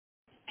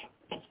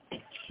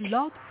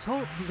Blog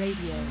Talk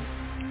Radio.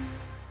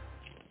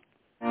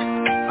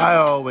 I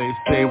always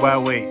say, why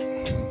wait?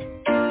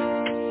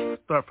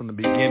 Start from the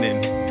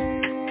beginning.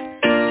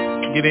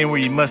 Get in where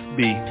you must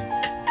be.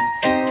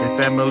 Hey,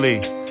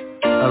 family,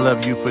 I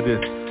love you for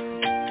this.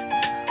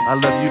 I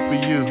love you for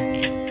you.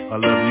 I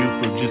love you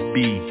for just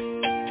be.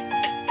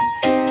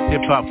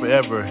 Hip-hop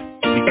forever.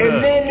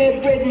 Because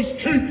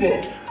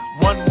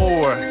one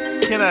more,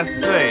 can I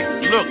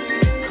say, look,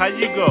 how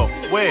you go?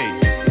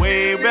 Way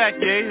back,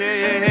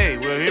 hey.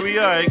 Well, here we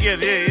are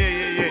again,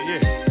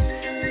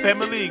 yeah.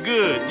 Family,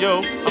 good,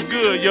 yo. I'm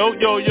good, yo.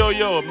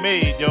 I'm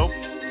made, yo.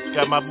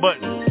 Got my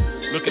button.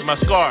 Look at my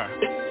scar.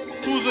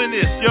 Who's in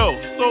this, yo?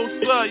 So,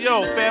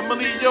 yo.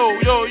 Family, yo.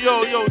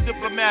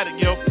 Diplomatic,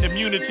 yo.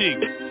 Immunity.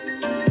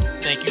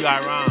 Thank you,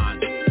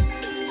 Iran.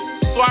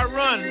 So I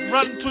run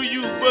to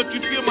you, but you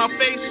feel my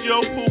face,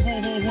 yo.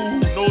 Hoo.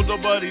 No,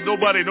 nobody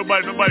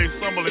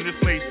stumble in this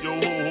place, yo.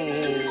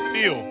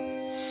 Feel.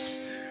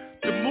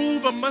 The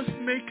move I must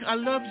make, I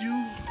love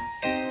you.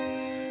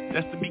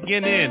 That's the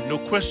beginning, no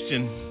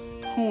question.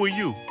 Who are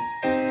you?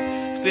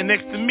 Stay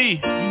next to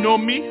me. You know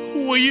me?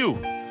 Who are you?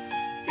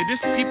 If this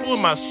people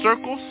in my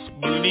circles,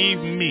 believe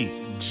me,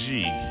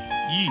 G.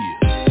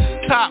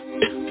 Yeah. Top,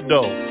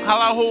 though. How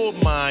I hold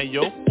mine,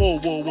 yo. Whoa.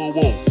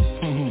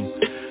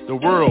 The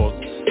world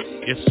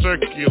is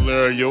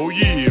circular, yo.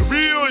 Yeah.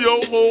 Real,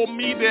 yo. Hold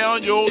me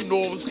down, yo.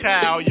 North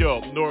Cal,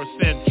 yo. North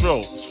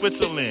Central,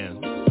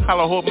 Switzerland. How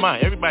I hold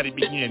mine. Everybody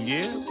begin,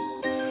 yeah?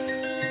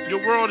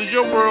 Your world is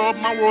your world,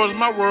 my world is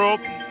my world.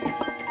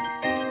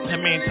 How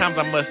many times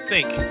I must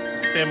think,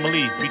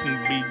 family, we can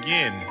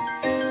begin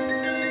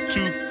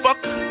to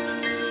fuck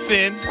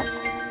sin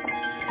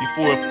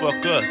before it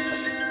fuck us.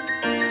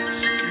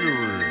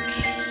 Scourge,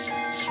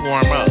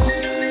 swarm up.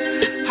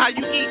 How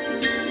you eat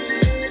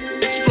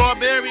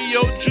strawberry,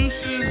 yo,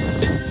 juices?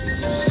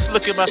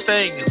 Look at my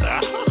things.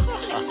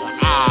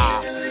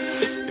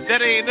 If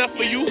that ain't enough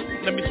for you,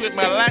 let me switch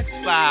my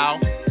lifestyle.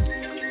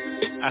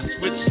 I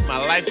switched my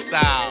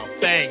lifestyle.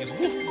 Things.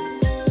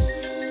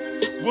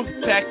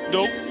 WolfPack,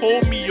 though.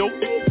 Hold me, yo.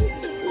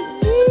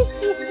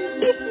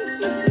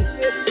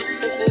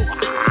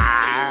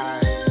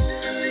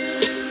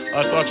 I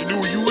thought you knew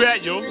where you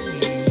at, yo.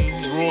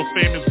 World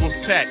famous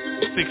WolfPack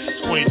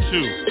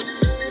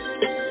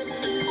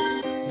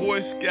 622. Boy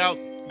Scout,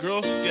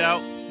 Girl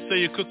Scout, say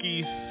your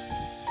cookies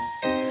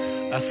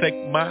affect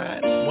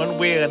mine one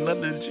way or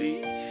another,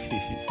 G.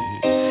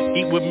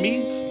 Eat with me,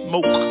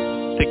 smoke,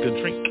 take a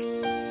drink.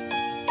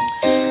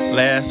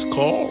 Last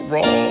call,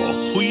 raw.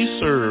 Who you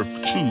serve?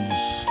 Choose.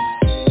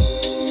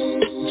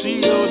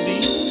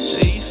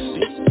 G-O-D-J-C.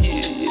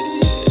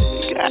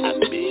 Yeah. Got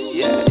me.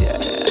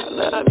 Yeah. I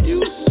love you.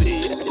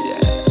 See.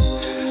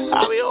 Yeah.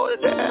 I'll be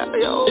holding down,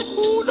 yo.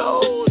 Who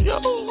knows, yo?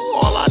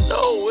 All I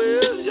know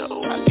is, yo,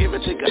 I give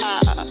it to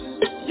God.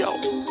 Yo.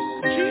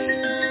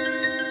 G-O-D-J-C.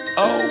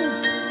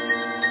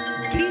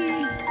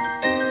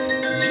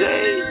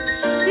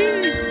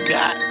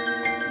 Got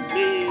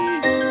me.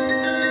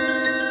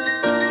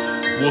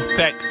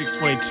 WolfPack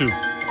 622.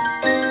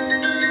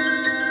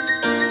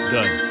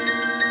 Done.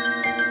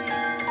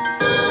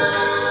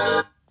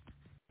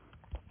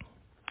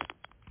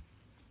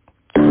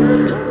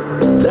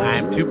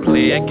 Time to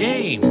play a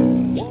game.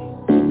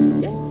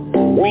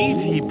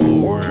 Ouija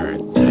board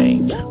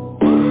type.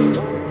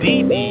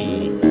 DD,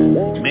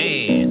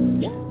 man,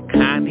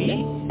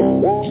 Connie,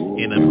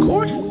 and of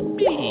course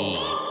me.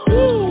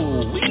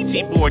 Ooh,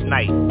 Ouija board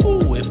night.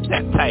 Ooh, it's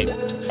that type.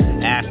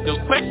 Ask a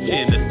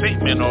question, a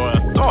statement, or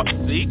a thought,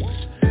 see?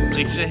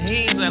 Place your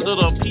hands on a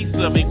little piece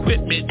of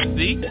equipment,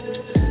 see?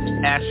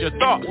 Ask your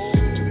thoughts,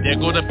 there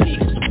go the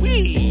piece,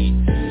 we.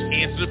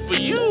 Answer for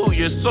you,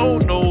 your soul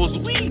knows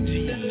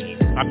Ouija.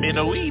 I'm in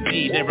a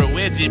Ouija, never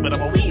wedgie, but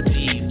I'm a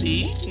Ouija,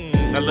 see?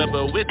 I love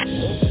a witch,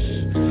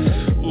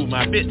 ooh,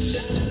 my bitch.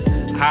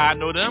 How I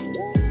know them?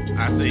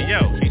 I say, yo,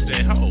 she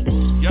said, ho,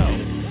 yo,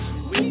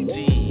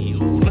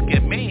 Ouija, ooh, look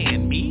at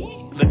man, me.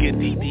 Look at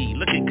DD,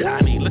 look at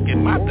Connie, look at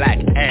my black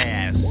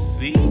ass,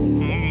 see?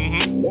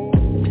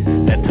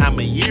 That time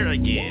of year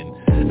again.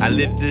 I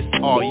live this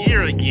all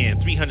year again,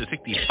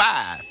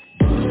 365.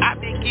 I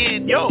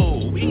begin, yo,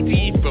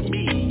 Ouija for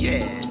me,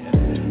 yeah.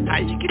 How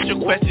you get your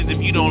questions if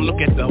you don't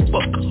look at the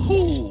book?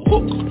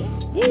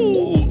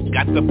 Ooh,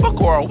 got the book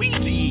or a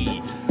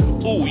Ouija?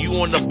 Ooh, you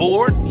on the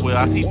board? Well,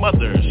 I see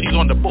mother, she's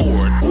on the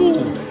board.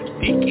 Ooh,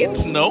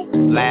 deacons, no,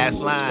 last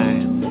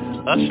line.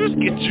 Ushers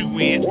get you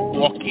in,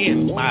 walk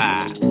in,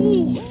 my.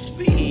 Ooh,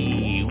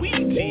 see,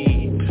 Ouija.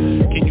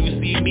 Can you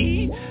see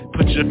me?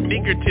 Put your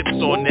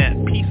fingertips on that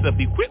piece of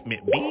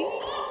equipment, B.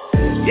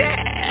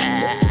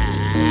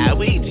 Yeah,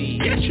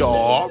 Ouija, yes,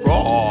 y'all,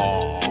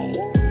 raw.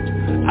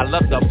 I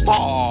love the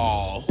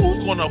ball.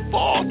 Who's gonna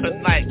fall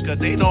tonight? Cause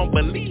they don't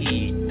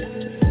believe.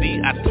 See,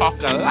 I talk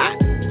a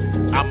lot.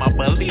 I'm a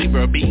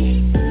believer, B.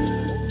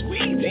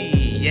 Ouija,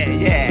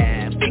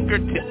 yeah.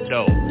 Fingertip,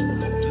 though.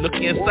 Look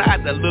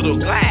inside the little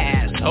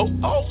glass. Oh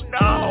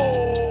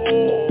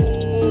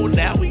no.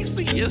 Now we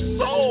see your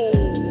soul.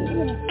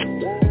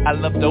 I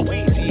love the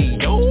Ouija,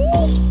 yo.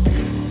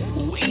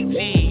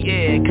 Ouija,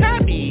 yeah. yeah,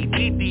 Connie,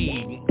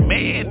 DD,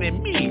 man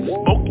and me,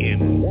 smoking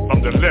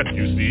from the left,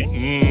 you see.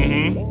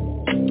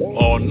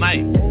 All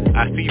night,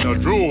 I seen a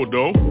drool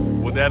though.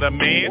 Was that a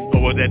man,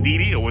 or was that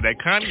DD, or was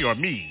that Connie, or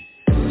me?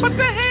 What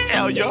the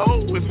hell, yo?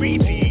 It's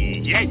Ouija,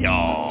 yeah,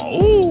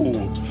 y'all. Ooh,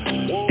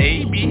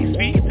 A, B,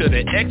 C to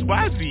the X,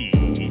 Y, Z.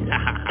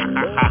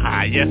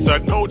 Yes or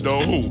no,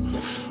 though.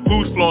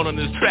 Who's flowing on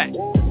this track?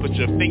 Put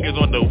your fingers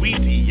on the Ouija,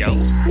 yo.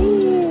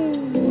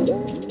 Ooh,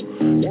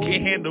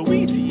 can't handle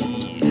Ouija.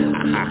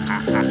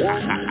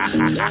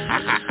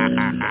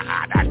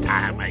 That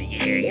time,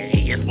 yeah,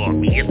 it's for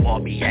me,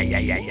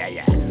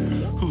 yeah.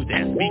 Who's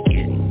that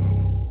speaking?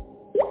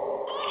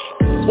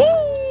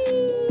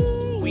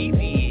 Woo!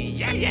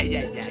 Ouija, yeah.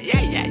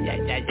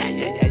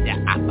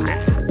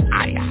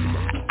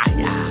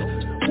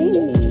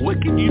 Ooh, what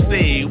can you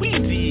say?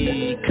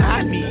 Ouija,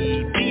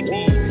 Connie, DD,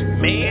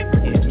 man,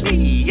 it's me,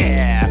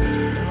 yeah.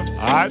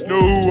 I know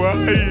who I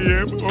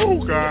am. Oh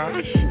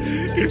gosh,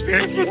 it's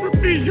answer for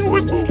me. Yo,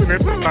 it's moving.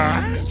 It's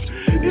alive.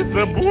 It's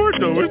a board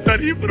though. It's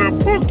not even a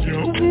book, yo.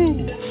 Ooh.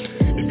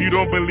 If you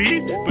don't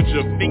believe, put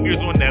your fingers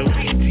on that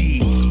Ouija.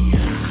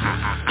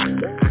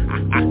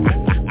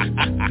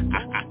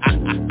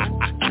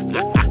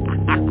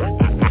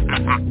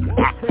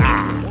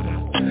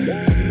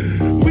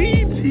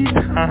 Ouija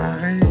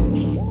time.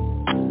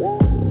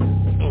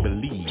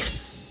 Believe.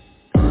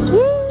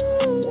 Woo!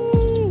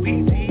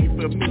 Ouija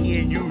for me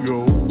and you, yo.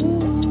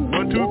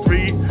 1, 2,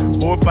 3,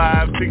 4,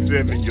 5, 6,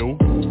 7, yo.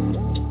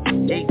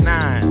 8,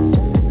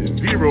 9,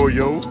 0,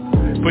 yo.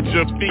 Put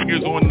your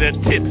fingers on the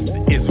tips.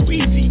 It's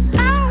Ouija.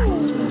 Ow!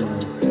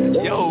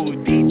 Yo,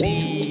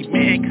 DD,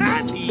 man,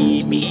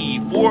 Connie, me.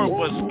 4 of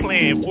us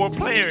playing, 4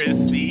 players,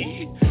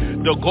 see?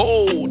 The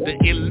goal, the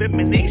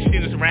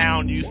eliminations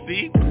round, you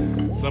see?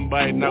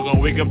 Somebody not gonna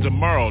wake up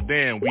tomorrow.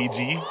 Damn,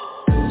 Ouija.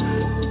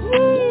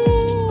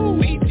 Woo,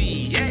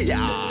 Ouija, yeah.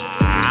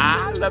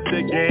 I love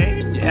the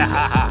game.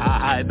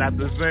 Yeah, it's not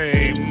the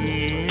same.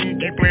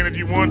 Keep playing if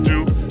you want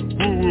to.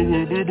 Boo, boo,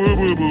 boo, boo, boo,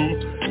 boo, boo.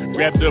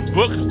 Grab the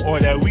book or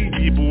that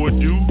Ouija board,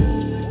 you.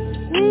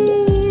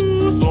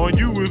 Woo, it's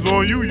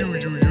on you, you.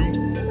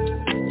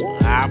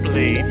 I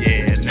played,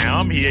 yeah. Now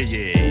I'm here,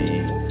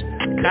 yeah.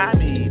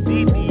 Connie,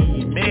 DD,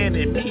 man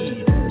and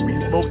me. We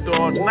smoked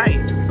all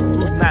night.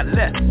 Who's not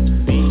left?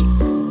 See?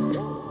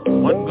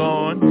 One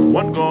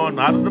gone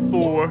out of the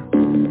 4.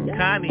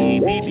 Connie,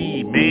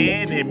 DD,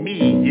 man and me,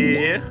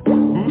 yeah.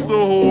 Who's the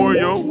whore,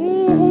 yo?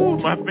 Woo,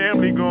 my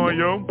family gone,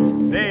 yo.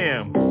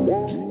 Damn,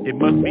 it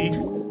must be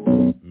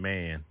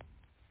man.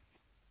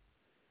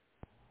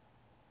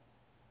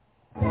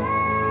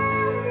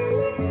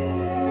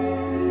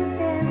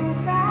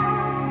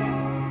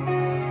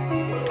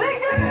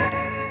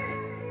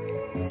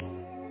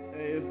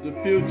 Hey, it's the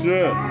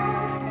future.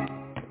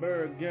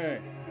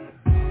 ByrdGang.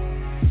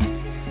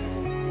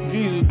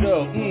 Jesus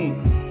though,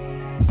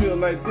 feel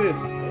like this,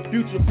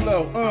 future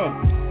flow,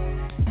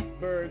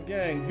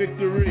 ByrdGang,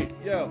 victory,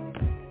 yo,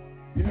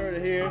 you heard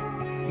it here,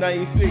 now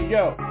you see,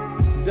 yo,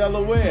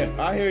 Delaware,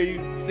 I hear you,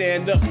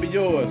 stand up for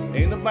yours,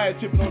 ain't nobody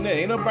tripping on that,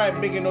 ain't nobody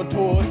making no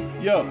tours,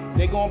 yo,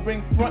 they gonna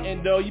bring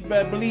frontin' though, you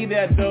better believe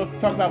that though,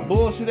 talk about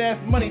bullshit ass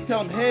money,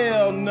 tell them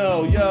hell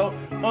no, yo,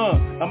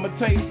 I'ma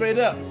tell you straight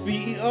up,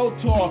 CEO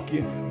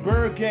talking,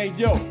 ByrdGang,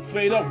 yo,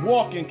 straight up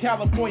walking,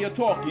 California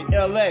talking,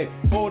 LA,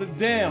 hold it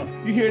down,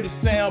 you hear the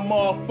sound,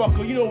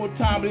 motherfucker, you know what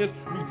time it is,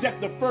 reject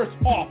the first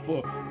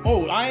offer,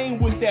 oh, I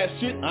ain't with that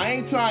shit, I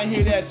ain't trying to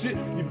hear that shit,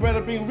 you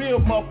better bring real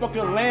motherfucking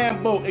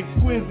Lambo,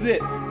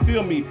 exquisite,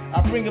 feel me,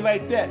 I bring it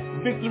like that,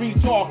 victory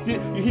talk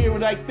it, you hear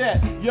it like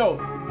that, yo,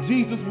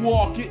 Jesus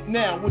walk it,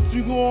 now what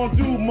you gonna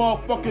do,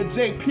 motherfucker,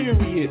 J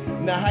period,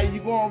 now how you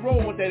gonna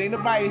roll with that, ain't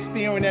nobody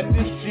staring at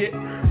this shit,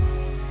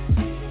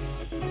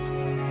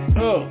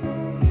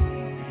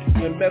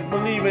 and best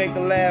believe it ain't the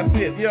last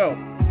hit, yo.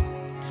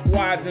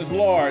 Squadrons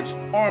large,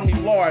 army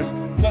large,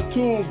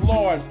 platoons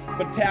large,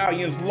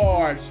 battalions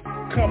large,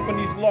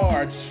 companies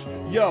large,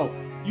 yo.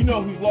 You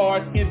know who's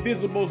large,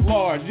 invisibles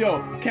large,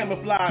 yo.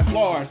 Camouflage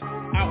large,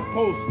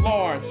 outposts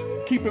large,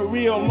 keep it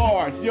real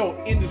large, yo.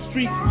 In the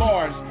streets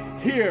large,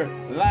 here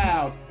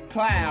loud,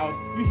 cloud,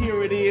 you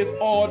hear it is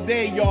all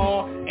day,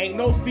 y'all. Ain't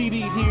no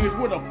CD here, it's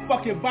with a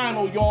fucking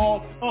vinyl,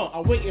 y'all.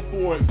 I'm waiting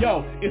for it,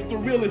 yo. It's the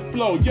realest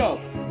flow, yo.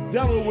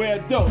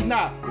 Delaware dope,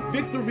 nah,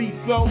 victory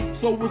so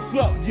what's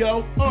up,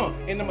 yo,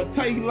 and I'ma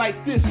tell you like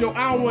this, yo,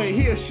 I don't wanna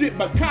hear shit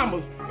but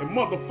commas and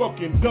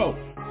motherfucking dope,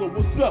 so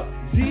what's up,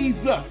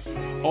 Jesus,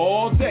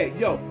 all day,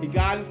 yo, he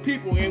got his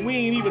people, and we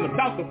ain't even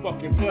about to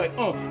fucking play,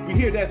 we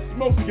hear that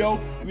smoke, yo,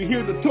 we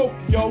hear the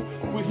Tokyo,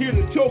 we hear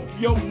the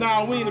Tokyo,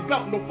 nah, we ain't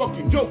about no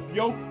fucking joke,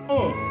 yo,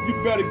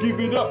 you better give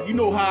it up, you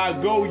know how I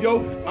go,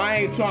 yo, I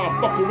ain't trying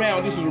to fuck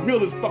around, this is the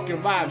realest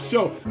fucking live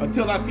show,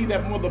 until I see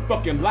that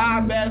motherfucking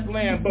live-ass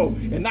Lambo,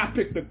 and I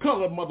pick the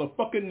color,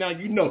 motherfucker, now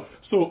you know,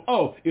 so,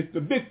 it's the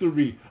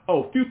victory,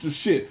 future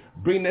shit,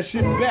 bring that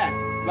shit back,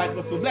 like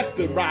a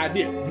selector ride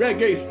it,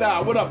 reggae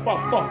style, what up,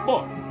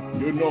 fuck,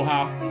 you know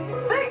how.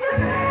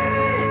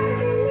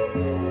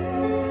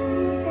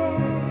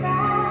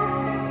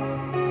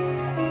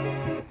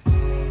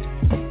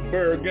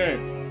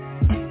 ByrdGang.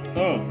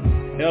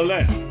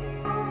 LS.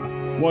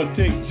 One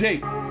take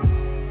Jake.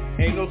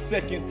 Ain't no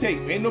second tape.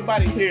 Ain't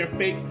nobody here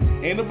fake.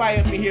 Ain't nobody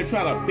up in here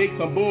trying to bake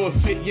some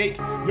bullshit, yake.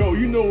 Yo,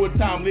 you know what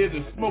time it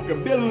is to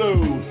smoking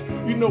billows.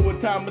 You know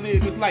what time it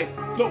is. It's like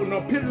floating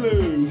on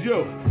pillows,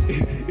 yo.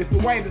 It's the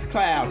whitest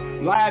cloud,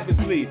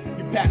 lively.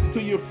 You pass it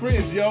to your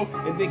friends, yo,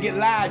 and then get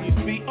live, you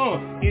see.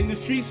 In the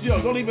streets,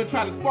 yo. Don't even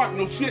try to spark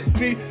no shit,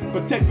 see.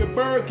 Protect the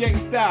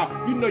ByrdGang style.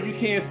 You know you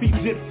can't see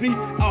gypsy.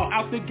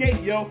 Out the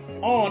gate, yo.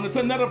 It's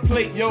another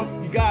plate, yo.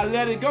 You gotta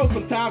let it go.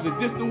 Sometimes it's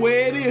just the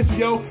way it is,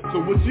 yo. So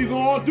what you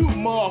gonna do,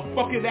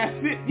 motherfucker? That's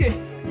it, yeah.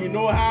 You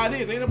know how it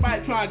is. Ain't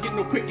nobody trying to get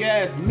no quick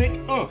ass lick.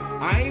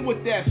 I ain't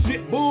with that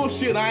shit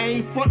bullshit. I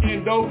ain't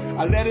frontin' though.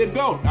 I let it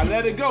go.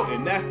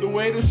 And that's the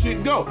way the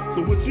shit go.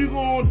 So what you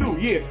gonna do?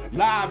 Yeah,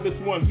 live this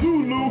one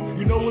Zulu.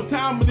 You know what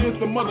time it is.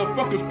 The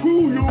motherfuckers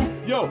cool you.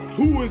 Yo,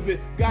 who is it?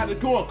 Got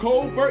it going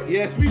covert?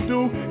 Yes, we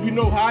do. You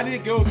know how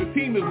it goes. The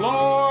team is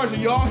large.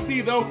 And y'all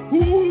see though.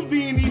 Who's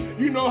Beanie?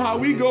 You know how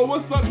we go.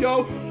 What's up,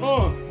 yo?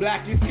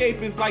 Black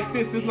escape is like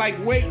this. It's like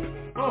wait.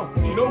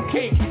 No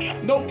cake,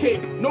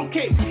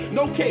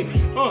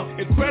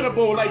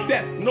 incredible like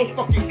that, no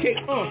fucking cake,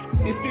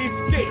 it's the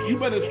escape, you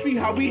better see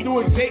how we do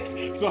it, Jake,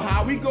 so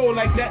how we go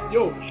like that,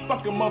 yo,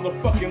 fucking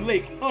motherfucking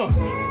lake,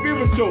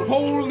 spiritual,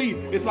 holy,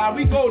 it's how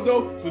we go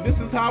though, so this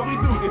is how we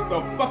do, it's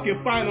the fucking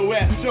final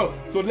ass show,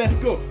 so let's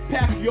go,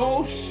 pack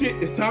your shit,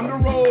 it's time to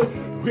roll.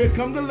 Here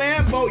come the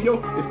Lambo, yo,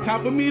 it's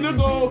time for me to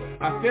go.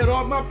 I said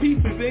all my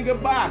pieces and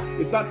goodbye,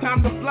 it's our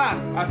time to fly.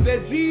 I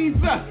said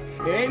Jesus,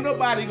 there ain't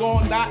nobody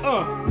gonna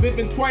die,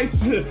 living twice,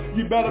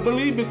 you better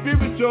believe it's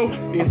spiritual.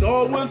 It's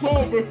always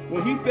over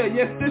when he said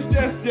yes, this,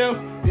 yes, yes,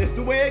 that's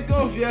the way it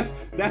goes, yes,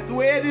 that's the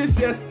way it is,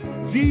 yes,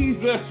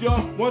 Jesus, yo,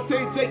 one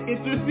take,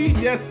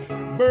 intercede, yes,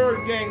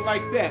 ByrdGang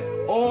like that,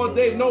 all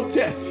day, no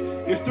test.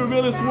 It's the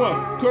realest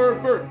one,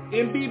 Curvert,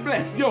 and be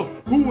blessed. Yo,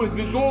 who is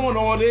it going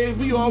all day?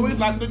 We always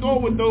like to go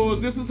with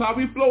those. This is how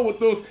we flow with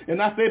those.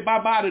 And I say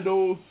bye-bye to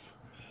those.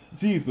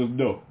 Jesus,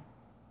 no.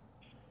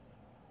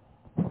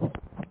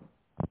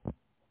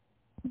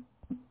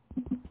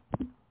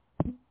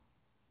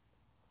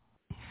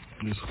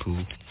 It's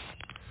cool.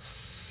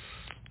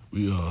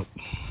 We up.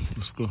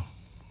 Let's go.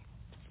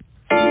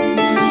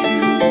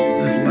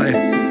 This life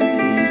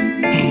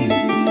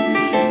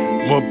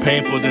more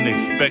painful than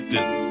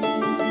expected.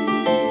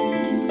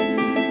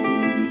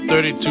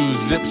 32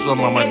 zips on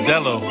my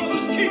Modelo.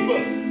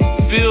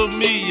 Feel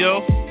me, yo.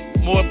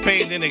 More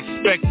pain than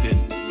expected.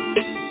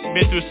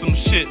 Been through some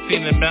shit,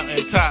 seen the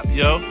mountaintop,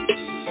 yo.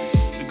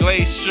 The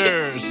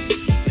glaciers,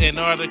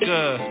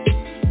 Antarctica,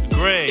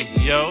 gray,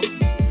 yo.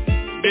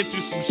 Been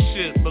through some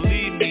shit,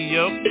 believe me,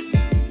 yo.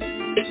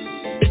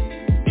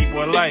 Need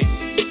more light.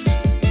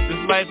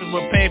 This life is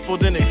more painful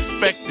than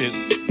expected.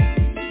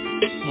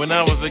 When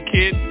I was a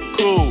kid,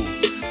 cool.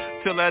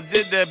 Till I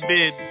did that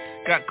bid.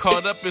 Got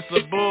caught up in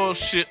some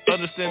bullshit,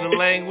 understand the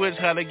language,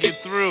 how to get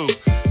through.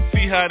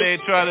 See how they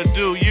try to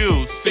do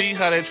you. See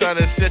how they try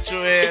to set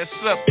your ass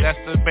up. That's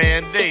the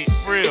Band-Aid,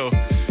 real.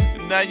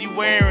 Now you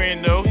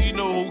wearing though, you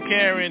know who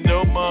caring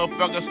though.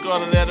 Motherfucker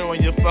scarlet letter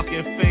on your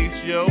fucking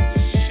face, yo.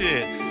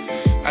 Shit.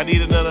 I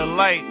need another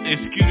light,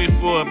 excuse me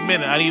for a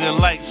minute. I need a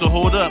light, so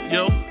hold up,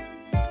 yo.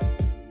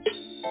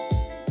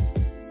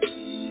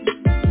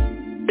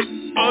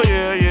 Oh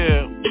yeah,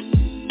 yeah.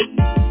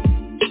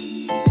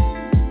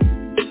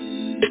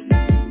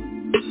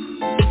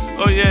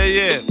 Oh yeah,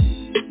 yeah.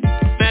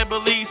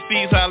 Family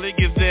sees how they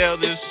get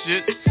down this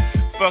shit.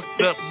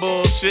 Fucked up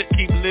bullshit,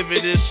 keep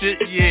living this shit,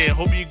 yeah.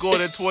 Hope you go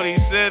to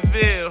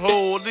 27,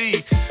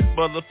 holy.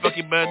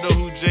 Motherfucking better know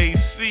who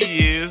JC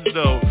is,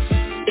 though.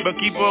 But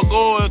keep on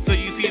going till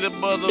you see the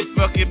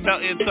motherfucking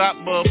mountaintop,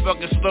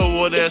 motherfucking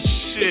slow on that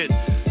shit.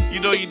 You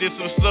know you did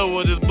some slow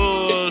on this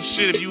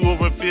bullshit if you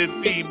over 50,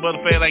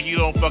 motherfucker, like you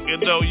don't fucking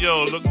know.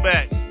 Yo, look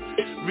back.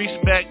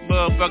 Reach back,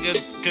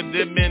 motherfucker,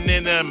 condemning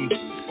in them.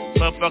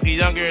 Motherfucker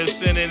younger and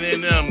sinning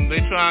in them. They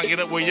try and get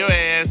up where your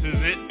ass is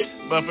it.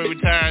 Motherfucker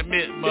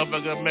retirement,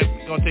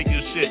 motherfucker gonna take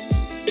your shit.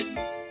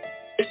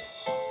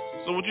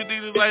 So what you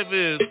think this life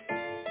is?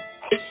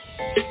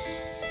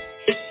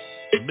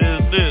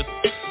 Business,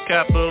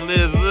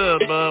 capitalism,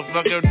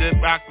 motherfucker,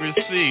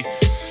 democracy.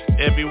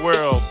 Every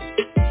world.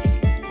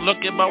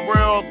 Look at my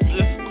world,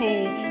 it's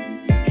cool.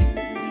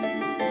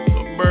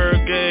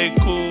 ByrdGang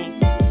cool.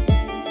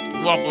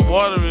 Walk with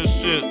water and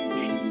shit.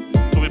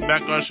 So we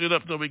back our shit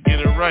up till we get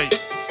it right.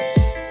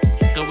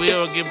 Cause we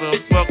don't give a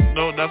fuck,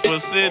 no, that's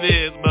what sin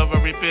is,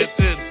 motherfucker,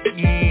 repentance.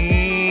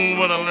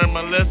 When I learn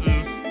my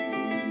lessons,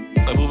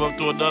 I move up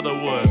to another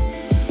one.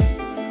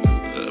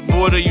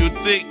 More than you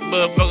think,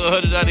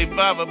 motherfucker,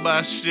 195 of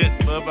my shit.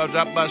 Motherfucker, I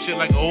drop my shit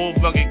like a whole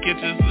fucking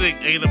kitchen sink.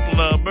 Ain't a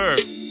plumber.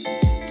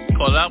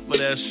 Call out for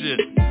that shit.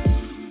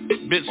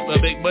 Bitch, I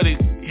make money,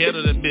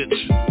 handle the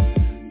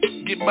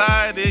bitch. Get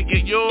mine in,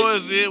 get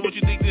yours in. What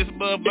you think this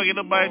motherfucker,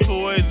 nobody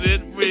toys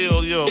in?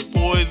 Real, yo,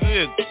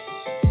 poison.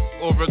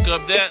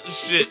 Overcome that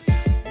shit.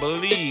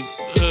 Believe.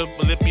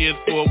 Philippians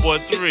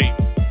 4:1-3.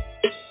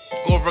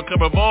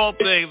 overcomer of all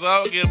things.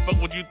 I don't give a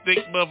fuck what you think,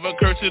 motherfucker.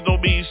 Cursing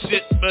don't mean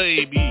shit,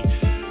 baby.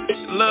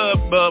 Love,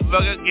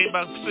 motherfucker. Get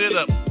my shit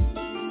up.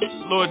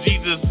 Lord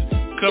Jesus,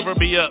 cover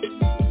me up.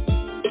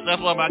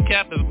 That's why my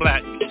cap is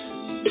black.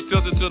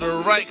 Tilted to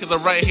the right, cause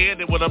I'm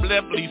right-handed when I'm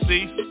leftly,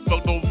 see?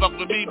 Fuck don't fuck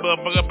with me,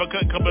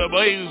 motherfucker. Come in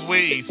my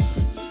ways.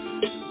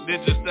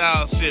 Ninja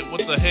style shit,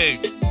 what the heck?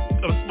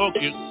 I'm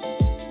smoking.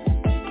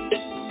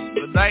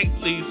 The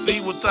nightly, see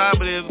what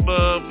time it is,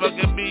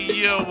 motherfucker. Me,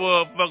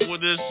 yo, fuck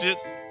with this shit.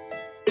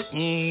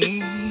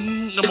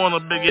 I'm on a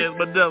big ass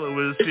Modelo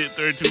with this shit,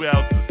 32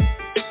 ounces.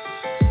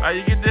 How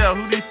you get down?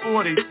 Who these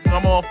 40?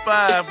 I'm on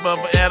 5,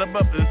 motherfucker. Add them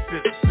up this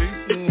shit. See?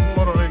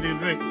 Hold on, I need a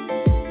drink.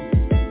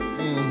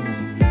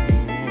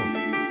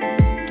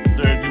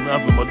 32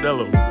 ounces of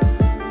Modelo.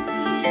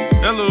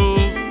 Hello.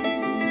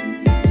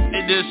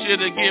 Hit this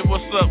shit again.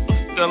 What's up,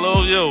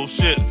 fellow? Yo,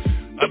 shit.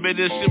 I made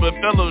this shit with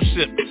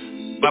fellowship.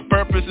 My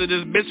purpose in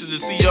this bitch is to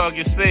see y'all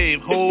get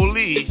saved.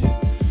 Holy.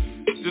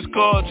 Just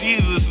call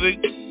Jesus, see?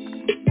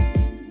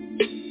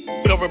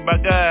 Covered by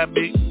God,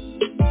 B.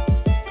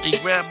 He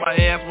grabbed my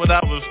ass when I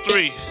was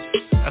 3.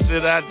 I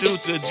said I do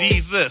to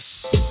Jesus.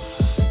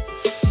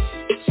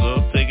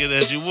 So take it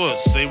as you want.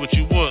 Say what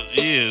you want.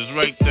 Yeah, it's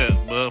right there.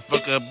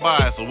 Motherfucker,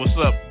 bye. So what's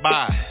up?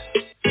 Bye.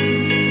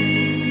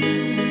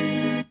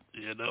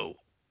 You know.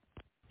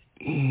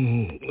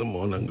 I'm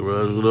on that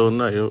garage all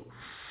night, yo.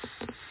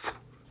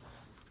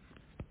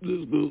 This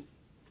is good.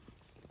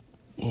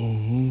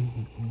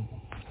 Fine.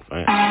 Yeah.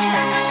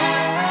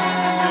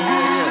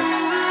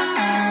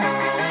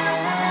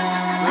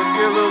 Let's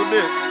get a little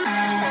bit.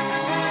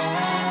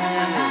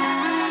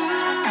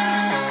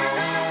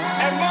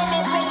 And mama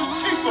brother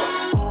cheaper.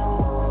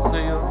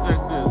 Hey, yo, check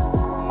this.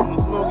 I'm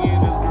smoking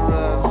in this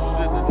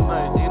garage shit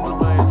tonight. Ain't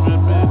nobody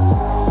tripping.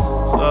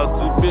 Saw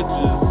 2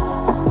 bitches.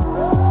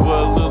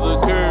 Well,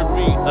 little curve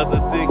me, other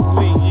dick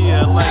clean.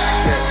 Yeah, I like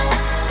that.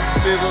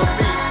 Sit on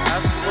me. I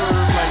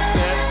swerve like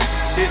that.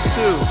 Hit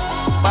 2.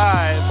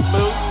 5,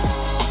 boo.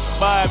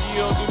 5, you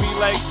don't do me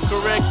like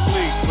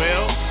correctly.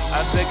 Well,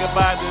 I say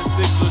goodbye to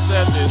 6 or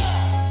 7.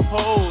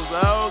 Hoes,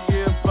 I don't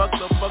get fucked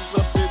up in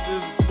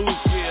this booth.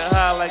 Getting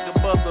high like a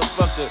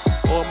motherfucker.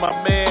 On my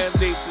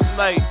mandate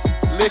tonight.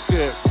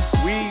 Liquor,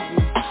 weed,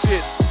 and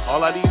shit.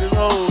 All I need is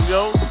hoes,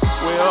 yo.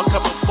 Well, a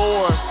couple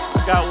more.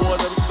 I got one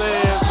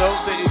upstairs.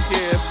 Don't taking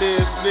care of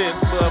business.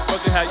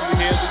 Motherfucker, how you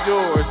handle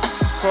yours?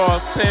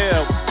 Cross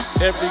town.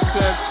 Every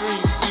country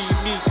see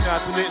me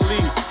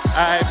continentally.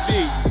 I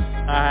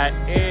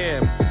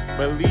am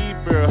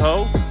believer,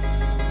 ho.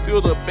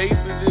 Feel the bass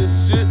in this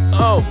shit.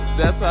 Oh,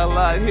 that's how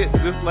I hit,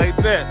 just like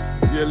that.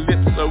 Your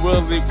lips are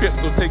well equipped,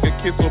 so take a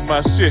kiss on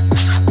my shit.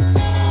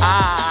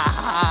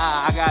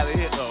 I got a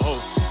hit. Oh,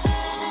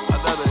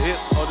 another hit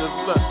on this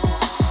blunt.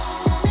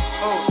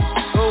 Oh,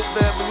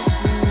 family.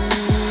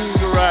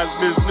 Garage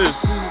business.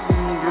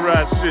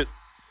 Garage shit.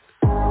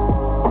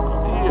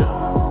 Yeah.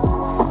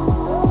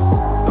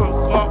 Don't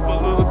cough a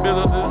little bit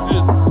of this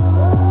shit.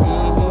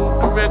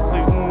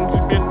 Correctly. She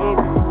been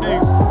over the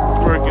thing.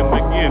 Working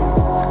again.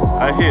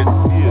 I hit.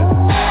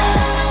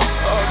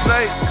 Yeah. All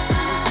night.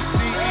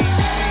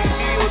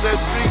 C-E-C-E on that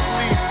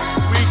weekly.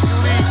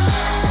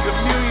 The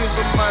millions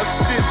of my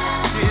spit.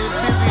 Getting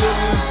busy on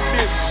this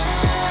bitch.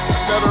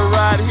 Another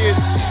ride hit.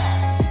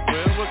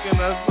 Well, what can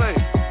I say?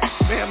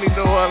 Family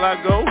know how I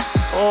go.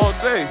 All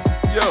day.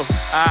 Yo,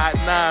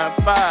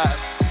 I-95.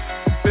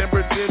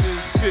 Pemberton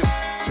and shit.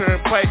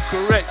 Turnpike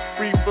correct.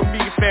 Free for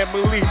me,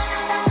 family.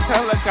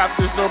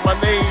 Helicopters know my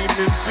name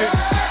and shit.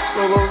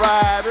 Solo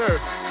rider.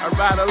 I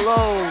ride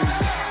alone.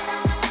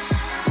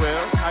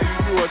 Well, how you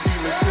do a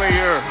demon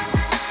slayer?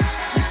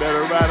 You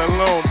better ride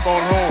alone,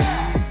 phone home.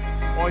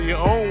 On your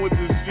own with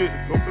this shit.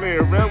 Don't play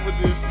around with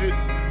this shit.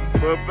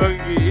 Motherfucker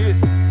get hit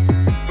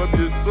from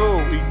this soul.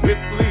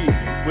 Equipply.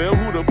 Well,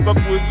 who the fuck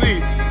was he?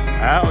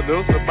 I don't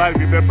know. Somebody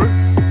remember?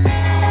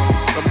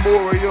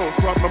 Memorial.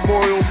 From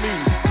Memorial me.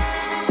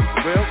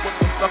 Well, what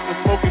the fuck is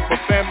smoking for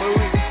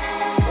family?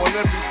 On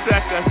every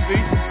track I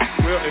see.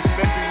 Well,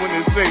 especially when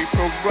they say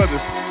pro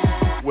brothers.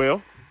 Well,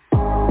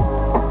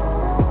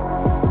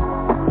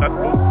 that's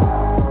cool.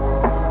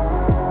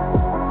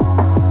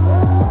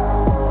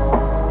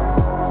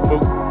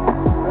 Smoke.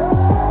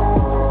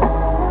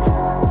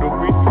 No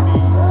greasy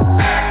knees.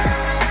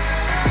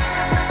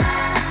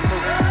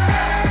 Smoke.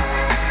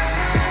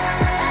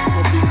 No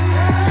big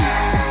knees.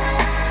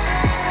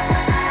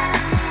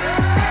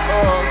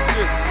 Oh,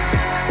 shit.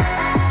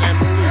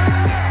 Family.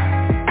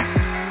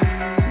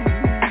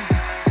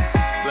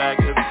 Black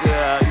as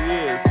hell,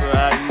 yeah. So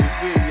how you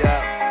see,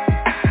 y'all?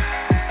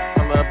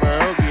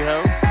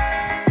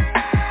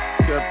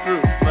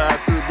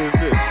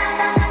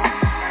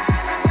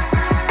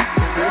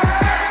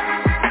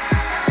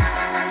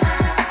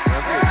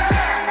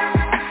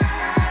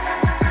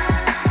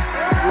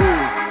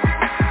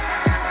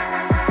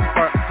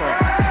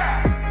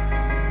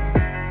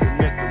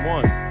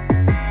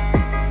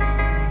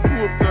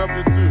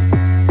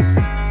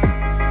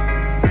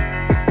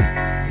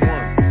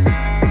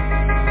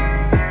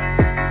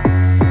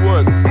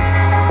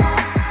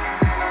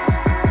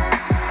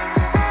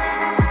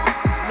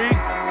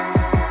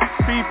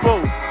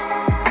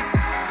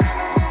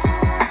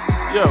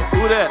 Yo,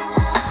 who that?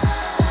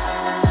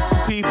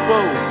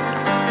 Peoples.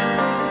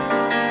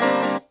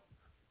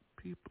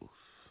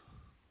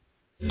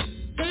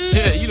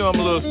 Yeah, you know I'm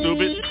a little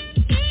stupid.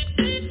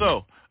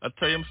 So, I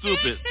tell you I'm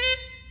stupid.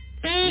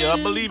 Yo, I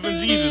believe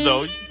in Jesus,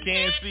 though. You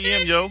can't see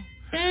him, yo.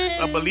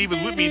 I believe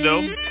it's with me,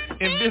 though.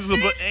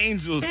 Invisible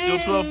angels, still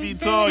 12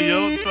 feet tall,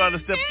 yo. Try to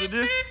step to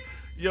this.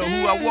 Yo,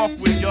 who I walk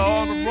with,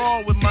 y'all. The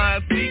wrong with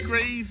mine, see,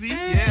 crazy.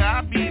 Yeah,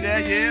 I be that,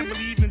 yeah.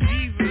 Believe in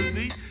Jesus,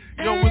 see.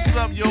 Yo, what's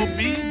up, yo,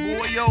 B?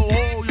 Boy, yo,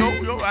 oh,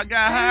 yo, I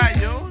got high,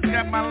 yo.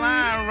 Got my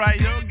line right,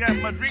 yo. Got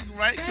my drink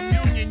right.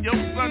 Communion, yo,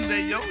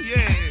 Sunday, yo,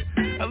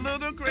 yeah. A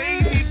little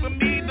crazy for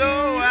me,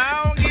 though.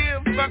 I don't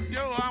give a fuck,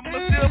 yo. I'm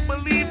a still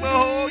believer,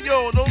 oh,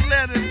 yo. Those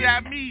letters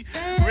got me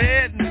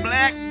red and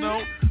black,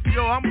 though.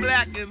 Yo, I'm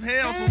black as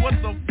hell, so what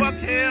the fuck,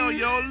 hell,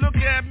 yo? Look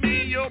at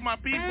me, yo, my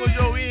people,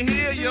 yo, in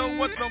here, yo.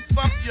 What the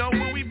fuck, yo?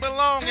 Where we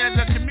belong as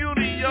a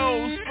community,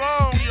 yo.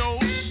 Strong, yo,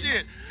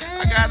 shit.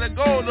 I gotta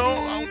go,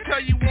 though. I'll tell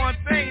you one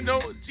thing,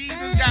 though.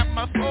 Jesus got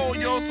my soul,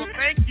 yo, so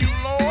thank you,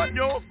 Lord,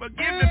 yo, for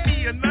giving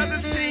me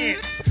another chance.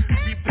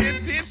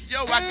 Repentance,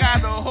 yo, I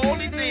got a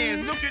holy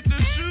dance. Look at the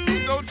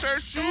shoes, though,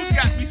 church shoes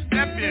got me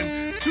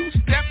stepping. 2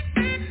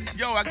 steps,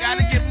 yo, I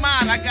gotta get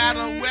mine. I got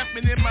a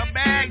weapon in my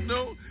bag,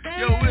 though.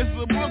 Yo, it's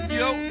a book,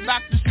 yo.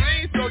 Dr.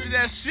 Strange told you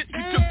that shit,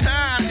 he took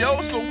time, yo.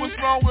 So what's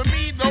wrong with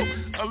me, though?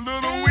 A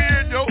little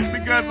weird, yo,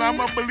 because I'm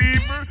a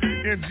believer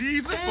in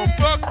Jesus. So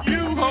fuck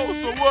you, ho.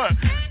 So what?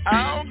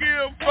 I don't give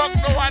a fuck,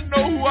 no, I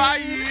know who I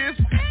is.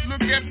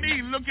 Look at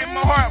me, look at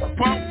my heart.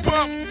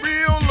 Pump,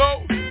 real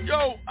low.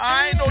 Yo,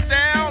 I ain't no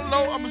down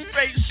low, I'm a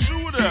straight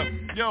shooter.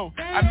 Yo,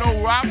 I know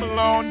where I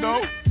belong,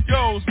 though.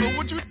 Yo, so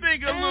what you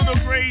think a little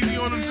crazy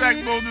on the track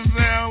mode to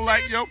sound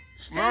like, yo?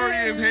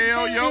 Slurry as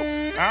hell, yo.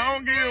 I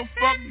don't give a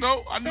fuck,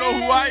 though. I know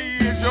who I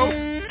is,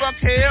 yo. Fuck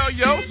hell,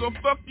 yo. So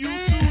fuck you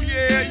too,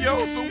 yeah,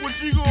 yo. So what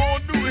you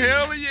gonna do?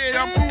 Hell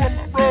yeah, I'm proving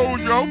my road,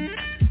 yo.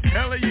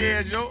 Hell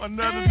yeah, yo.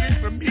 Another drink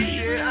for me,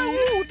 yeah.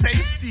 Ooh,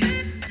 tasty.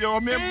 Yo,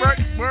 I'm in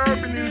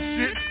bourbon and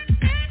shit.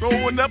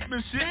 Throwing up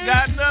and shit.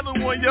 Got another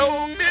one, yo.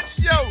 Bitch,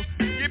 yo.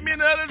 Give me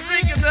another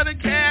drink, another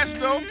cash,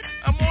 though.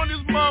 I'm on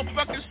this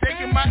motherfucker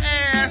shaking my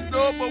ass,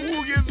 though. But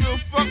who gives a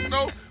fuck,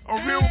 though?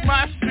 I'm real with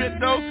my shit,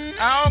 though.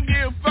 I don't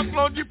give a fuck,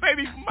 long you pay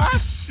me for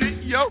my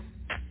shit, yo.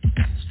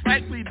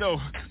 Strikely, though.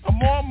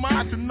 I'm on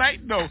mine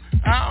tonight, though.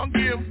 I don't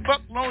give a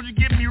fuck, long you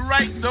get me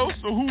right, though.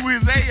 So who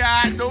is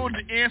AI, though?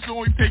 The answer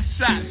only takes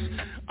shots.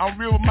 I'm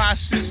real with my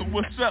shit, so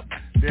what's up?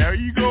 There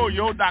you go,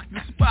 yo,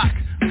 Dr. Spock.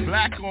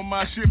 Black on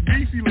my shit,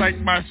 beefy like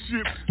my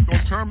shit.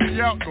 Don't turn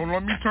me out, don't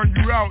let me turn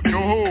you out, yo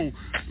ho.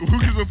 Who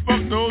gives a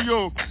fuck, though,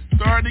 yo?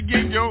 Start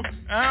again, yo.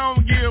 I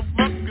don't give a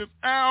fuck, cause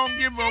I don't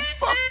give a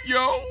fuck,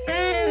 yo.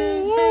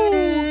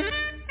 Ooh.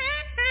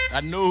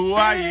 I know who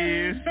I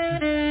is.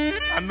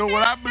 I know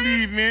what I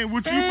believe in,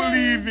 what you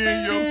believe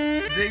in, yo.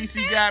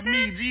 JC got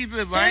me,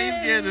 Jesus, I ain't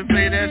scared to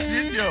say that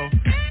shit, yo.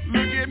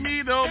 Look at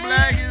me, though,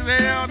 black as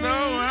hell,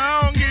 though.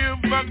 I don't give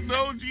a fuck,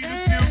 though.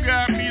 Jesus still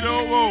got me,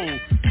 though, whoa.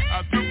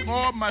 I took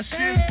all my shit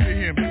to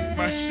him,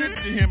 my shit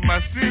to him, my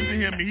sins to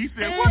him, and he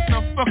said, what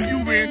the fuck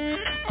you in?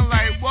 I'm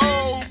like,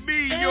 whoa,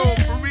 me, yo,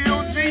 for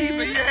real,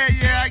 Jesus,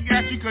 yeah, I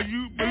got you, cause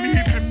you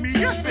believe in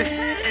me. I said,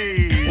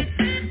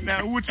 hey,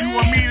 now what you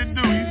want me to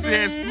do? He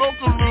said, smoke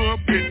a little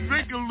bit,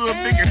 drink a little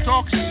bit, and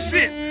talk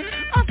shit.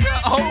 I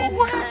said,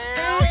 oh,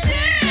 hell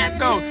yeah,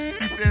 though.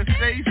 He said,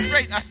 stay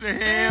straight. I said,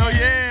 hell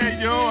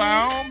yeah, yo,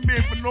 I don't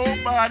bend for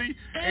nobody,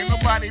 ain't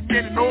nobody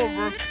bending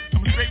over.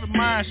 I'm straight with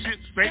my shit,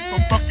 straight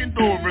from fucking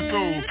Dover.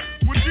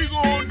 So, what you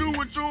gonna do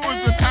with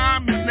yours? The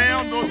time is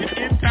now, though, the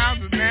end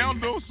times is now,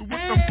 though. So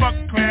what the fuck,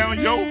 clown,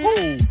 yo,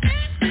 who?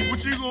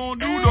 What you gonna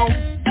do, though,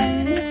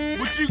 fool?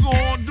 What you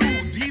gonna do?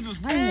 Jesus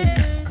rule,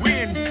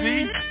 win,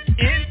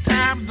 see? End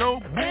times, though,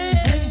 boom,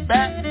 boom,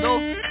 back, though.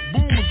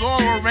 Boom is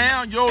all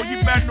around, yo,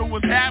 you better know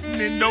what's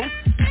happening, though.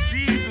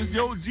 Jesus,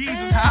 yo,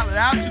 Jesus, holler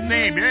out your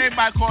name.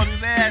 Everybody call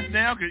his ass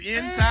down, cause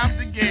end times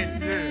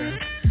again, yeah.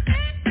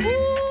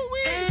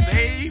 Woo-wee,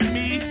 save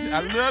me. I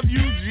love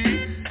you, G.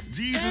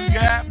 Jesus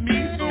got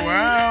me, so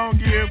I don't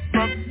give a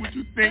fuck what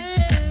you think,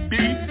 B.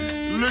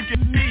 Look at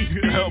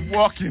me,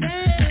 walking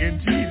in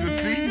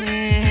Jesus, see?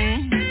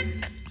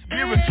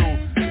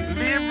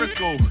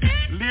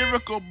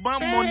 Lyrical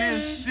bum on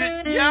this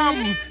shit.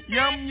 Yum,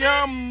 yum,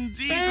 yum.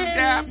 Jesus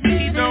got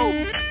me, though.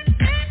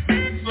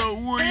 So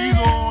what you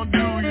gonna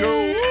do, yo?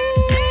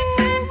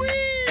 Woo-wee.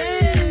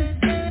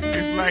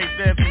 It's like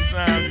that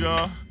sometimes,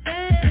 y'all.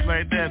 It's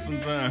like that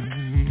sometimes.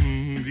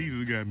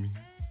 Jesus got me.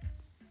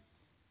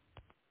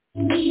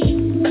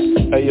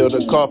 Hey, yo,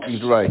 the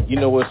coffee's right. You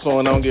know what's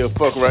on, I don't give a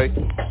fuck, right?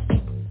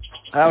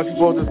 How you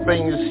supposed to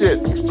explain your shit?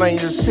 Explain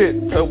your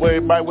shit. Tell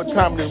everybody what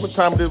time it is, what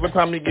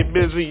time to get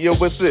busy. Yo,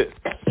 what's it?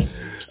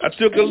 I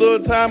took a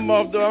little time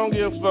off, though. I don't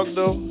give a fuck,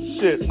 though.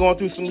 Shit, going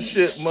through some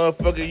shit,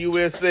 motherfucker.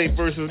 USA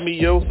versus me,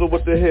 yo. So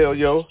what the hell,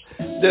 yo?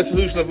 That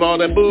solution of all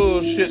that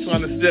bullshit,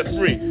 trying to step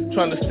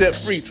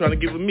free, trying to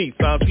get with me,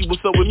 trying to see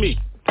what's up with me.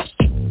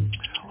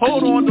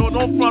 Hold on, though,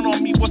 don't front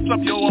on me. What's up,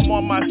 yo? I'm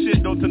on my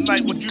shit, though,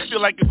 tonight. What you feel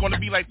like it's gonna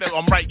be like that?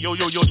 I'm right, yo,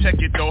 check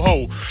it, though,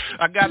 ho.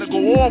 I gotta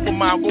go over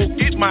mine, go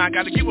get mine.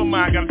 Gotta get with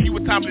mine, gotta see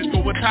what time it is,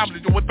 what time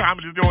it is, what time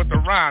it is, with the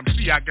rhyme.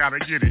 See, I gotta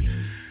get it.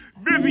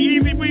 Busy,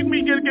 easy, with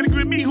me, get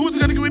with me. Who's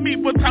gonna get with me?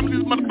 What time is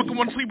this motherfucker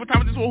wanna sleep? What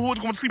time is this? Who's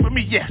gonna sleep with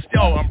me? Yes,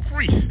 yo, I'm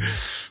free.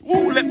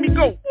 Ooh, let me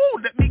go.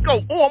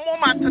 Oh, I'm on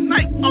mine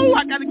tonight. Oh,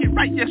 I gotta get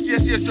right. Yes,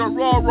 you're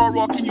raw.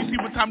 Can you see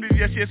what time it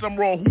is? Yes, I'm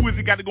raw. Who is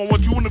it gotta go? What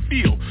you wanna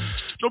feel?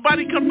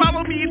 Nobody can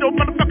follow me. No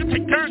motherfucker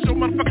take turns. No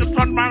motherfucker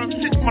turn around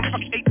and shit.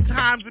 Motherfucker 8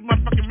 times and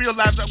motherfucker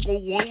realize I'm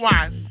going to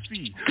why.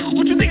 See.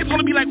 What you think it's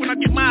gonna be like when I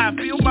get mine?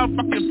 Feel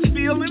motherfucking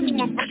feelings?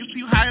 Motherfucker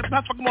see how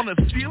motherfucker on the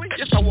ceiling?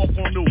 Yes, I walk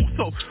on those.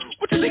 So,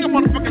 what you think I'm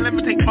motherfucking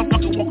levitate?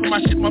 Motherfucker walk on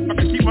my shit.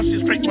 Motherfucker keep my shit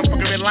straight.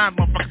 Motherfucker red line.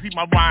 Motherfucker see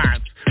my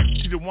rhymes.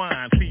 See the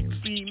wine. See in.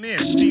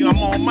 See, I'm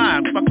on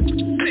mine.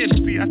 Fucking sin.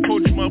 See, I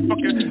told you,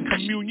 motherfucker,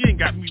 communion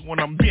got me when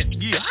I'm bent.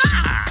 Yeah.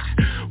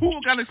 Who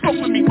gotta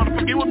smoke with me,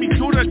 motherfucker? Get with me,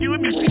 Judah. Get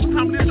with me. See what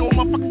time it is, yo,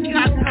 motherfucker. See,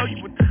 I tell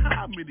you what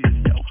time it is,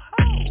 yo.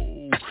 Ho.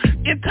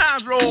 In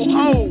times roll,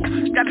 ho.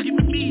 Gotta get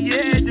with me,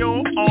 yeah,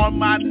 yo. On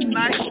my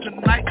night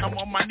tonight, I'm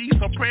on my knees,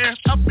 so prayers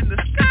up in the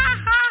sky.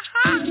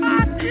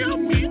 Feel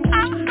me. You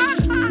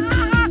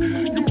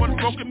wanna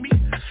smoke with me?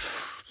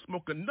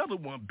 Smoke another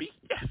one, B.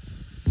 Yes.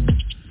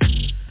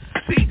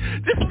 See,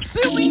 this is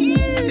silly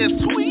years,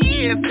 2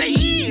 years,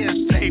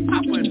 say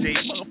Papa Day,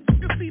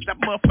 motherfucker, see that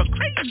motherfucker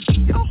crazy,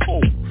 yo.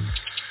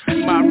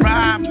 My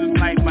rhyme is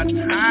like, my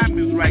time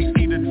is right,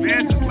 see the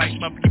dance is like,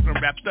 motherfucker, keep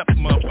it wrapped up,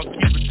 motherfucker,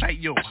 keep it tight,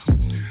 yo.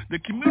 The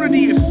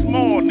community is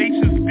small,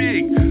 nation's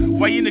big,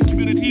 why in the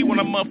community when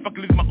a motherfucker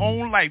lives my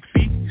own life,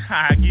 see,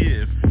 I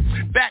give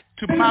back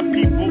to my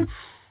people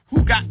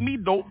who got me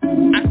dope,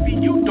 I see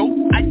you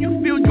dope, how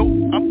you feel, yo,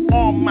 I'm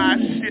on my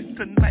shit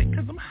tonight,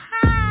 cause I'm high.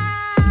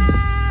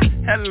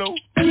 Hello,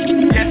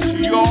 yes,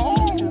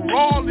 y'all,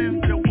 raw is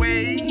the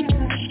way.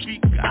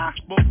 Speak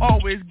gospel,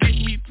 always get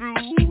me through.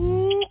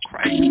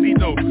 Crazy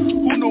though,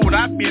 who know what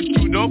I've been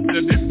through though?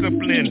 The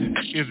discipline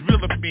is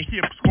real up in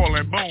here, skull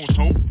and bones,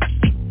 ho.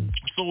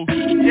 So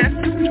yes,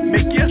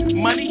 make yes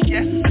money,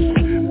 yes.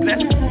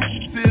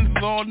 Blessings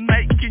all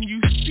night, can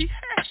you see?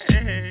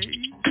 Hey,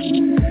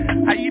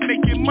 how you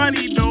making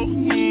money though?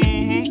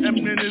 I'm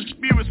in the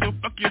spirit, so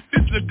fuck your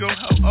physical.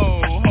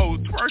 Ho,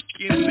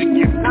 twerking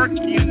again,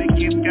 working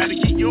again. Gotta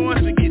get yours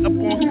and get up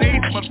on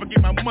stage. Motherfucker,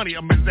 get my money.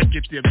 I'm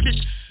executive,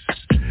 bitch.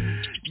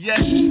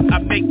 Yes, I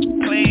make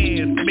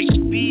plans, make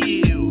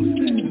deals,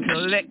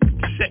 collect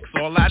checks.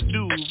 All I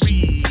do,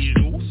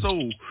 real. So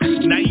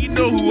now you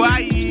know who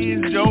I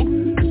is, yo.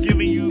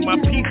 Giving you my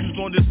pieces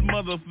on this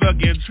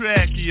motherfucking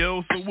track,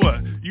 yo. So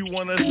what? You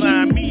wanna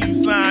sign me?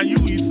 You sign you?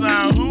 You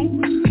sign who?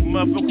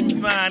 Motherfucker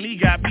who signed, he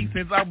got me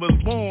since I was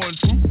born,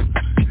 too.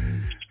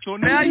 So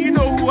now you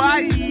know who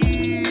I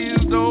is,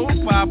 though.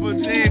 Papa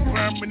J,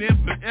 permanent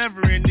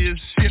forever in this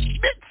shit,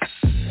 bitch.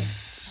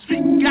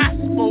 Street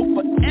gospel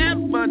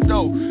forever,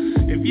 though.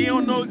 If you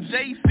don't know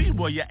JC,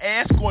 well, your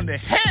ass going to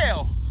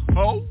hell,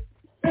 ho.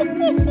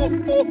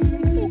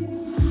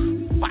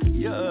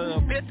 Fire,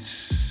 bitch.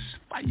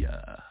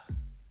 Fire.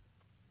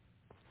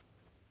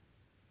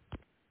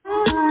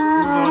 Who's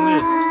on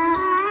this?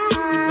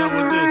 You done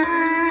with this?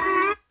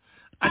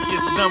 I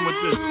get done with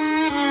this.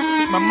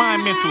 My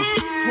mind mental,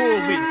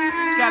 hold me.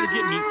 Gotta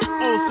get me,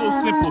 oh so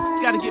simple.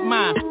 Gotta get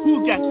mine,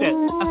 who got that? A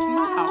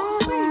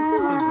smile, please, who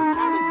is it?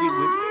 Gotta get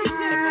with me,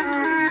 yeah,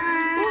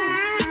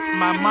 baby.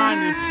 My mind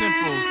is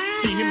simple.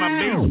 See, hear my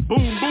bass,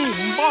 boom, boom,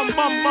 bum,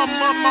 bum, bum,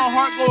 bum. My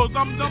heart goes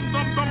dum, dum,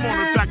 dum, dum on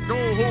the track. Yo,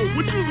 ho,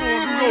 what you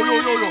gonna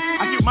do? Yo.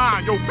 I get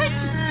mine, yo, bitch.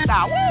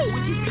 Now, woo,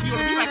 what you think you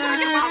gonna be like? I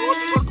get mine,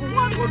 what you gonna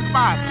go 1 or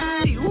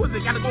 5? See, who is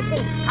it? Gotta go 4,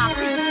 top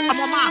 3. I'm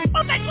on mine.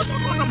 Okay, what you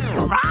gonna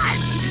do?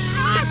 Right.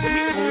 For me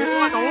to go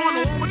on,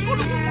 what you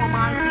gonna do on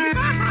my feet?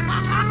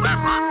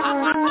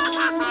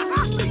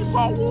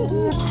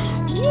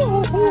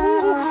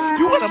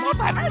 You want a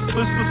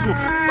multi-master?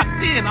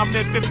 Sucked in, I'm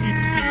that 53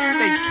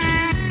 state.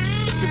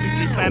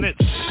 53 planets.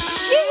 See,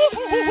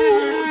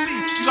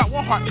 you got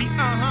 1 heartbeat,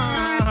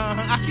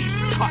 I see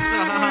 3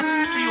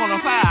 hearts, 3 on the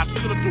side,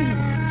 3 on the 2.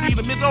 See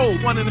the middle,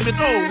 1 in the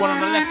middle, 1 on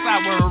the left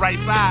side, 1 on the right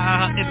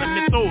side, in the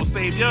middle,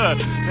 savior,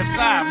 left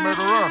side,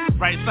 murderer,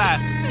 right side,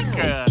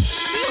 seeker,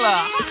 healer.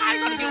 How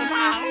you gonna get with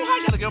mine? How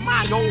you gonna get with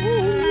mine? Yo,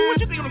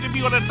 what you think I'm gonna be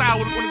on that side?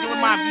 What you gonna get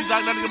with mine? You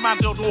gotta get mine,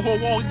 yo, the whole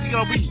wall, you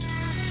gonna be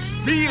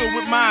real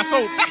with mine.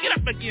 So back it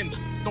up again.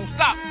 Don't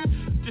stop.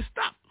 Just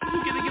stop. You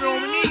gonna get on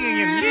the knee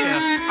again.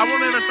 Yeah. I won't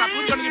let her stop.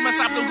 Who's gonna get my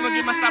stop? Who's gonna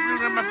get my stop? Who's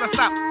gonna get my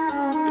stop?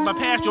 My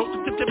past, yo.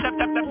 Tip, tap, tap,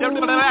 tap, tap.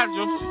 I laugh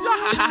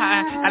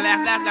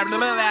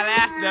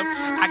them.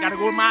 I gotta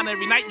go with mine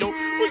every night, yo.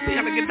 We'll see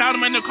how to get down on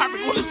my new carpet.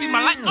 Want to see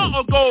my light? Go.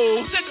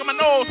 Sick on my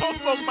nose. So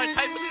smoke my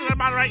type. But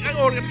my right. I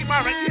go to get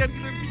my right. Yeah,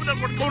 people don't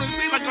want to go to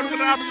sleep. Like, go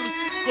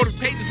to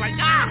pages like,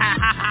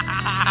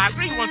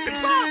 316,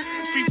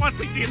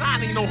 316, I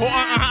ain't no whore.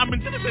 I'm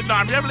in Genesis,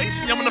 now.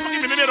 Revelation, I'm in the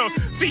fucking middle.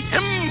 See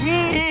him.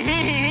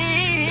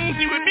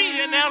 See with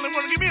me, and now they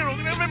want to give me a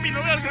middle.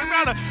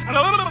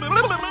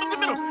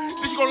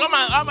 This is going to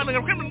I'm in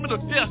the criminal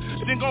there.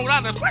 Then go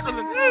around the circle.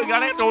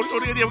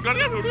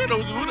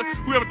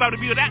 Whoever thought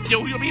it'd be that,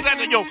 yo, he'll be that,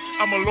 yo.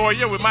 I'm a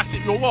lawyer with my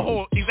shit, yo,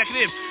 whoa,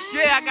 executive.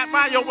 Yeah, I got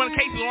mine, yo, one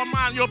cases on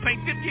mine, yo, paying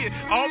 50 kids.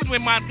 I always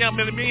win mine down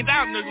 $1 million.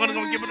 They're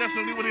gonna give it up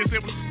and do what it is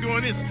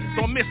doing this.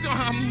 So I missed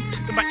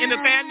by end of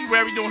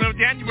January, don't have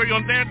January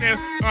on there,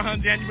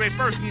 January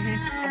 1st.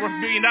 I'm worth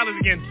 $1 billion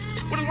again.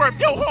 What is worth?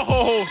 Yo,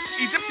 ho.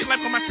 Egyptian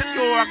life on my tip,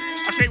 yo. I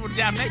trade with the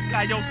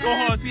Jamaica, yo. Go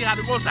hard, see how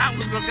it goes out.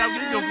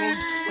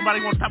 Somebody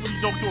wants to talk with you,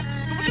 yo. So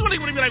what you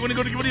gonna be like when you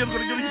go to in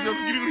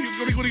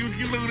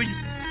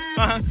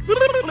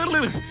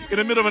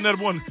the middle of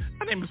another one.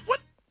 My name is what?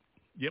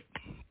 Yep.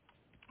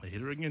 I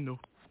hit her again, though.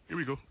 Here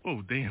we go.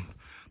 Oh, damn.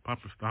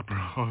 Papa stopper.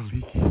 Oh,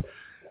 leaky. Oh,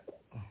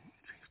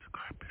 change the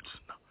carpets.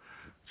 No.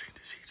 Change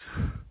the sheets.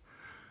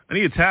 I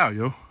need a towel,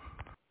 yo.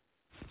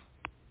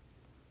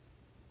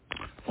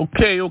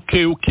 Okay.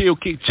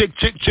 Check.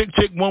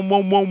 1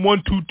 1 1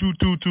 1 2 2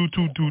 2 2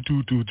 2 2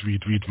 2 2 3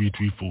 3 3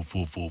 3 4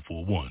 4 4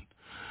 4 1.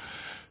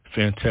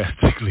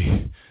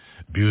 Fantastically,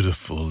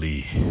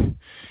 beautifully,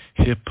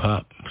 hip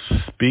hop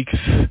speaks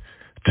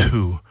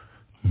to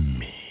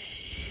me.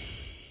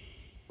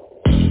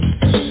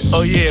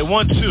 Oh yeah,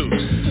 1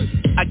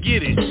 2. I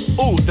get it.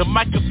 Oh, the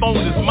microphone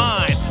is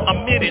mine.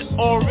 I'm in it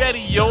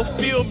already, yo.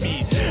 Feel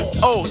me.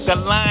 Oh, the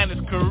line is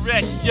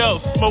correct, yo.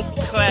 Smoke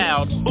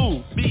cloud.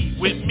 Ooh, be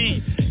with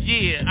me.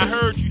 Yeah, I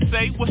heard you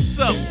say, what's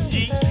up,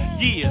 G?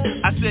 Yeah,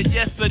 I said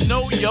yes or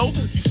no, yo.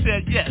 You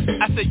said yes.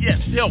 I said yes,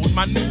 yo, with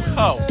my new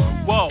hoe.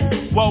 Whoa,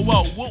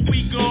 what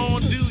we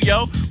gon' do,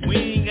 yo? We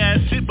ain't got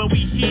shit, but we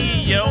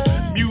here, yo.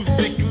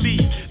 Musically,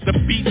 the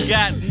beat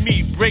got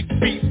me. Break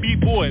beat,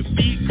 B-boy,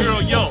 beat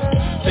girl, yo.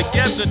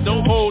 Together,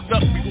 don't hold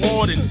up, we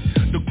hoarding.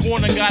 The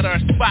corner got our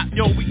spot,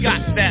 yo, we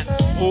got that.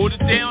 Hold it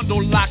down,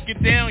 don't lock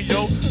it down,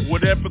 yo.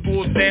 Whatever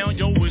goes down,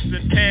 yo, it's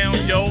in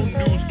town, yo.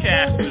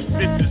 Newscasters,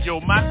 bitches, yo,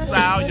 my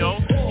style, yo.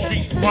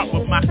 Street smart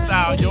with my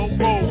style, yo.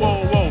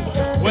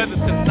 Whoa. Weather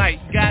tonight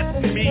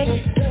got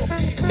me.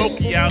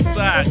 Smoky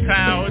outside,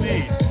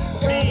 cloudy.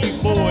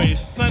 B-boys,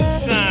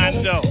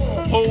 sunshine, though.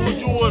 Hold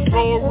yours,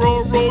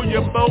 roll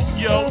your boat,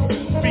 yo.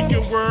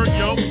 Speaking word,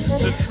 yo.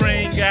 The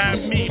train got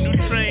me.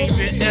 New trains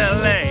in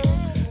L.A.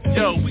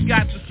 Yo, we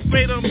got to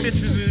spray them bitches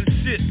and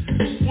shit.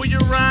 Where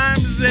your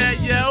rhymes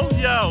at, yo?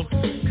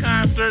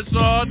 Concerts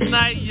all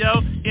night,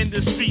 yo. In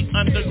the street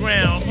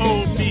underground.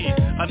 Hold me,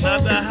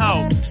 another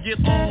house.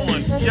 Get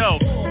on, yo.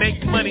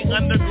 Make money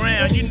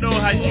underground. You know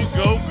how you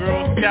go,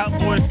 Girl Scout,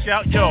 Boy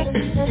Scout, yo.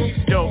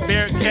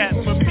 Bearcat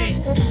for me.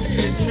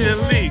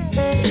 Chili,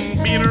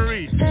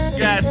 Beanery,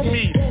 got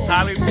me.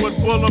 Hollywood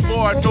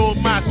Boulevard, know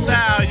my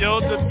style, yo.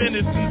 The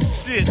venison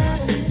shit.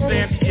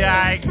 San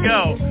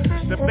Diego,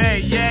 the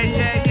Bay, yeah.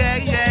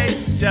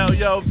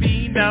 Yo,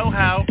 V know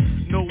how.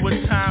 Know what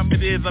time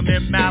it is, I'm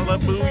in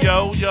Malibu,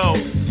 yo.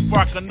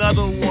 Spark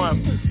another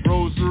one.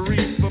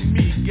 Rosary for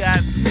me,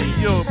 got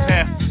me, yo.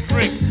 Pass the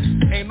drink.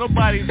 Ain't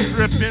nobody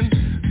stripping.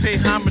 Pay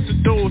homage to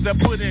those that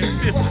put in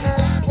 50.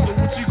 So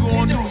what you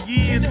gonna do?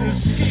 Years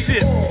and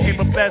shit. Came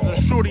up as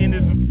a shorty and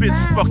this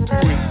bitch, fuck to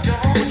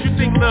it. What you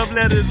think love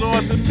letters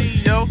are to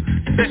me, yo?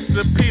 Sex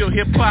appeal,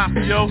 hip hop,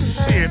 yo.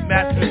 Shit,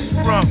 mattress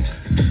sprung.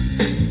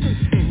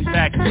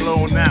 Back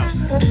blown out.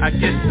 I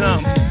get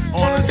dumb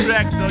on the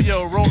track, though,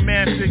 yo.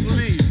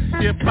 Romantically,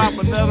 hip hop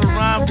another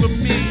rhyme for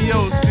me,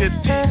 yo.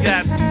 City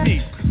got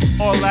me.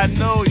 All I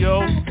know, yo,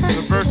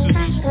 the verses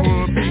is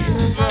for me.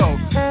 So,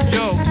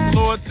 yo,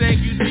 Lord, thank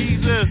you,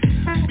 Jesus.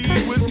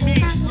 Be with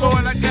me,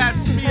 Lord. I got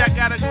me. I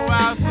gotta go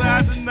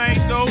outside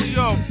tonight, though,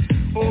 yo.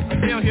 Hold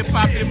me down, hip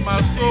hop in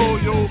my soul,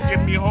 yo.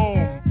 Get me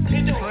home.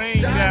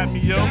 Train got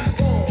me, yo.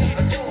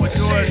 What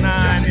your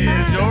 9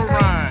 is, your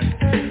rhyme.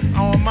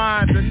 On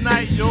mine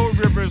tonight, yo,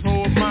 Rivers,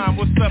 hold mine.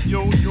 What's up,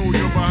 yo, you're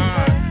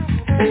behind.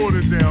 Hold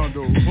it down,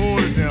 though,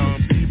 hold it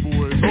down,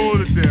 B-boys,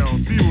 hold it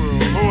down,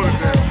 B-world, hold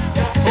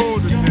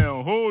it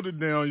down, hold it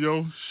down,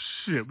 yo.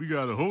 Shit, we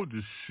gotta hold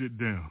this shit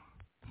down.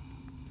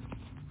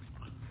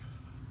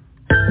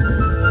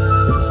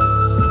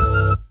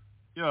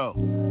 Yo,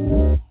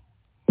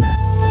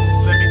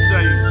 let me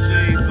tell you,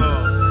 shades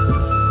on,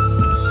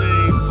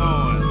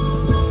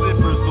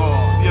 slippers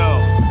off, yo,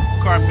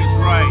 carpet's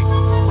right,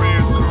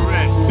 prayers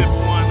correct, fifth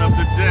one of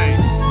the day,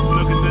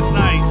 look at the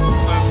night,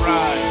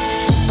 sunrise,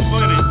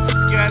 look at it,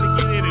 gotta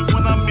get in it,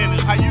 when I'm in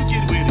it, how you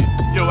get with it,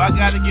 yo, I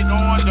gotta get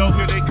on, though,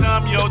 here they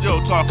come, yo,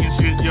 talking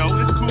shit, yo,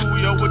 it's cool,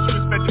 yo, what you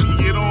expecting me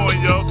to get on,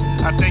 yo,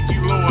 I thank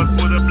you, Lord,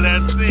 for the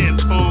blessing,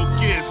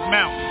 focus,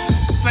 mount,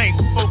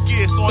 saints,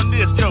 focus on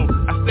this, yo,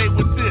 I stay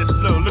with this,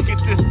 look at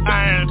this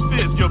iron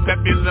fist, yo,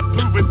 Pep is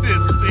approving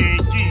this,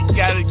 saying,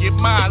 gotta get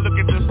mine, look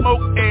at the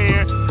smoke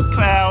air,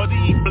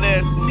 cloudy,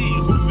 bless me,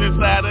 who's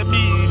inside of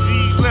me,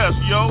 Jesus,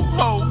 yo,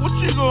 what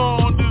you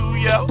gonna do,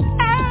 yo,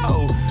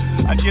 ow,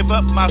 I give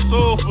up my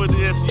soul for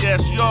this,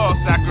 yes, y'all,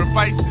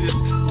 sacrifices,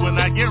 when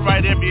I get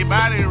right,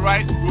 everybody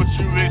right, what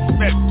you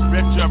expect,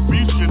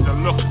 retribution to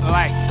look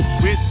like,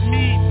 with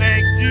me,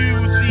 thank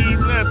you,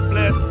 Jesus,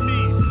 bless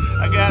me,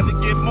 I gotta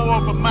get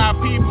more for my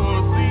people,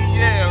 see,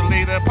 yeah,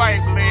 lay the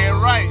pipe, lay it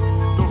right,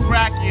 don't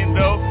cracking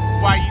though,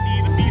 why you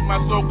need to be my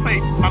soul play,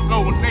 my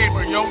gold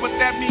neighbor, yo, what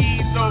that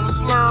means, though,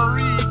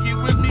 slurry, get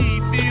with me,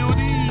 feel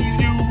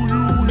these,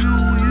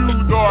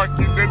 you, dark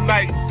in the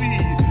night,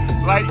 see,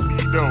 light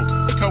me, though,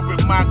 come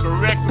with my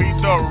correctly,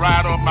 though,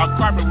 ride on my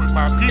carpet with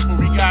my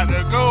people, we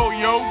gotta go,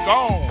 yo,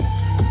 gone,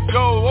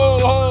 yo,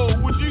 oh,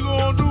 what you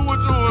gonna do with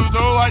yours,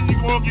 though, how you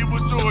gonna get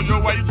with yours, yo,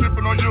 why you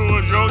tripping on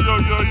yours, yo,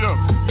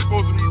 you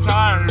supposed to be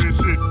tired and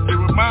shit, get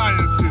with mine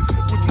and shit,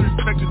 what you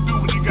expect to do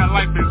when you got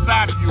life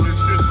inside of you and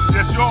shit,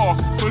 yes, y'all,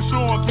 push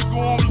on, keep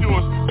going with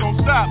yours, don't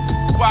stop,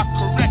 why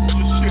correct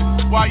your shit,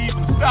 why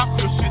even stop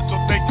your shit, so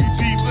thank you,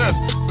 Jesus,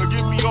 for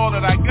give me all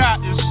that I got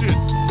and shit,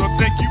 so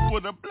thank you for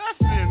the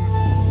blessings,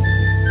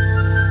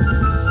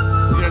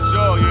 yes,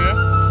 y'all, yeah,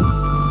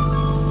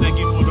 thank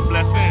you for the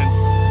blessings,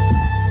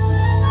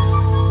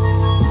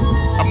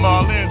 I'm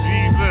all in,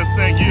 Jesus,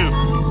 thank you,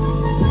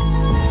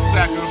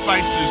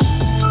 sacrifices,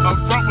 up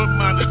front with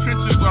mine, the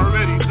trenches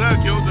already dug,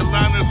 yo, the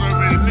line is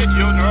already lit,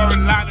 yo, the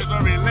line is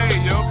already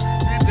laid, yo,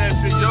 did that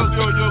shit, yo,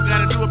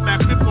 gotta do it back,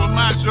 flip on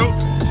my show,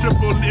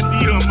 triple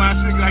India on my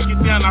shit, I get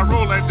down, I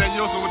roll like that,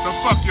 yo, so what the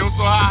fuck, yo,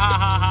 so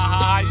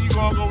ha, you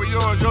gonna go with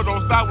yours, yo,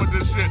 don't stop with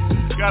this shit,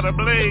 got a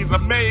blaze,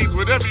 amaze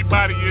with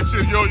everybody and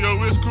shit, yo,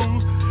 it's cool,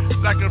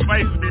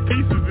 sacrifices me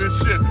pieces and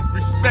shit,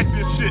 respect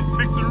this shit,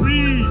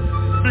 victory,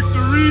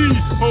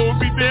 hold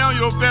me down,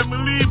 yo,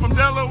 family from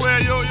Delaware,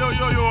 yo,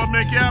 I'm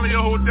in Cali,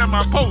 yo, hold down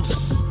my post,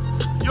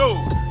 yo,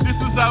 this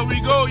is how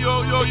we go,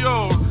 yo,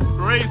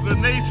 raise the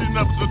nation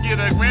up, so get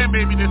a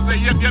grandbaby to say,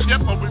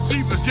 yep, I'm with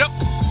Jesus, yep,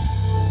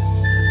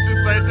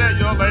 just like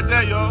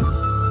that, yo,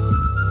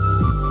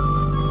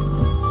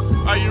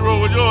 how you roll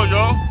with yours,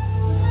 yo,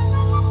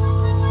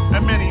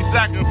 that many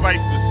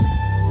sacrifices,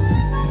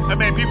 that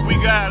many people we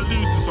gotta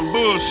lose to some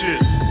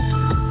bullshit.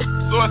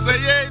 So I say,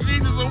 yeah,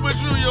 Jesus, I'm with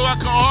you, yo, I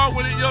come hard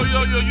with it, yo,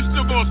 you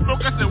still gonna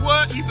smoke? I said,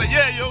 what? He said,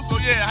 yeah, yo, so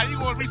yeah, how you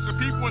gonna reach the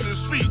people in the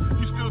street?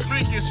 You still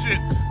drinking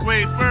shit.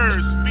 Wait,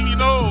 first,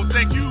 Vino,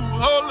 thank you,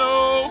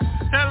 hello,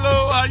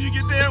 how you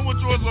get down with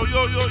yours? So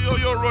yo,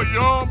 roll your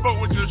own boat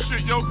with your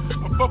shit, yo,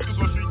 I'm focused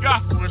on street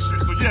gospel and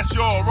shit, so yes,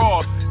 y'all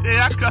raw.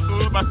 Yeah, I cuss a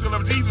little, but I still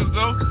love Jesus,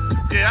 though.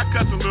 Yeah, I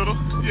cuss a little,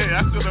 yeah,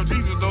 I still love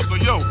Jesus, though, so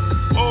yo,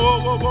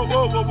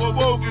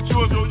 whoa, get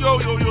yours, yo,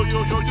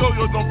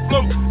 don't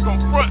float,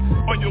 don't front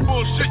on your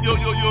bullshit, yo,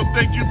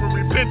 thank you for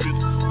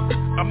repentance.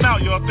 I'm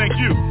out, y'all, thank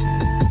you.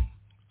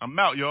 I'm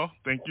out, y'all,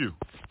 thank you.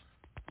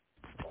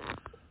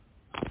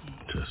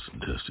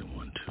 Testing,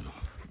 1, 2.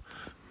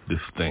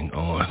 This thing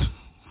on.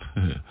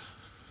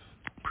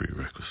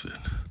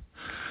 Prerequisite.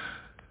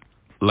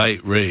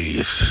 Light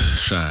rays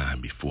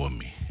shine before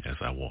me as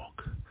I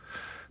walk.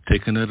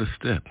 Take another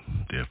step,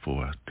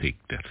 therefore I take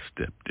that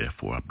step,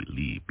 therefore I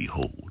believe,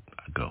 behold,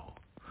 I go.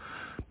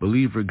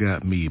 Believer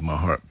got me, my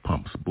heart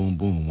pumps, boom,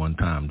 boom, one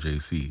time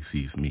JC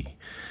sees me.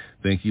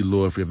 Thank you,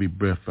 Lord, for every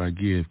breath I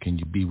give. Can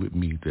you be with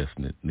me?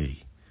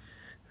 Definitely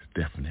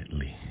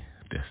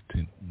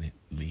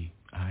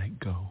I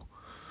go.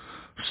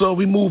 So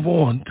we move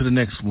on to the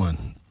next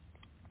one.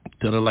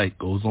 Till the light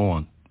goes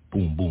on,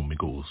 boom, boom, it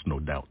goes, no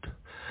doubt.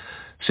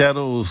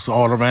 Shadows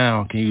all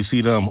around, can you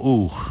see them?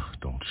 Ooh,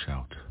 don't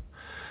shout.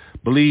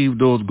 Believe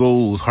those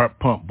goals, heart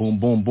pump, boom,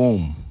 boom,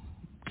 boom.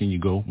 Can you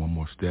go one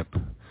more step?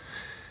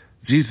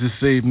 Jesus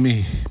saved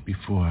me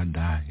before I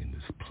die in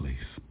this place,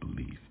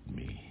 believe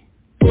me.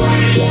 Go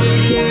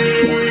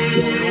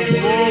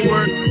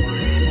forward.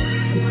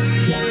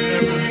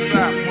 Never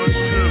stop, 1, 2.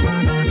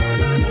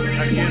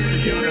 I give to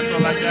you, that's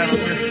all I got on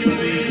this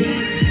believe me.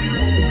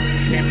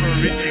 Paper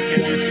written,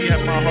 can you see how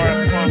my heart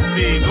pump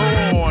me? Go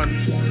on,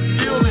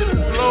 feel it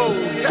flow,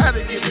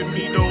 gotta give it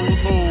me those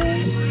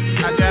holes.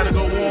 I gotta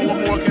go on, what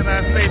more can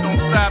I say? Don't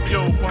stop,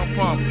 yo,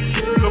 pump.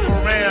 Look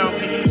around,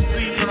 can you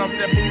see? Turn off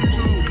that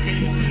Bluetooth. Can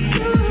you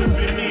see Bluetooth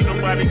in me?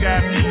 Nobody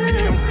got me,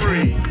 see I'm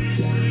free.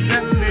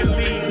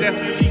 Definitely,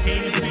 can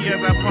you see as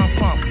I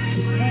pump?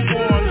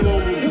 Move on, go,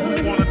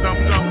 move on a dump.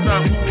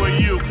 Who are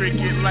you?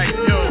 Cricket like,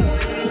 yo,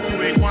 you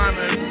ain't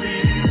wanna see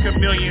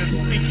chameleons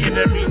speaking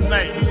every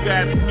night. You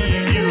got me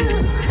and you.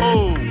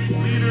 Oh,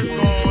 leaders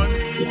gone.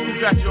 You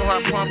got your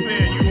heart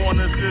pumping. You on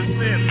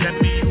assistance. That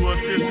means you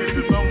assistant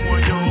to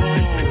someone, yo.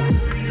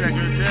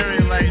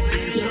 Secretary like,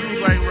 see your shoes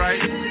like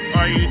right.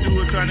 All you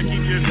do is trying to keep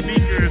your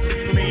sneakers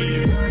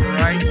clean,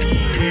 right?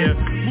 Yeah.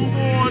 Move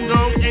on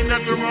though, ain't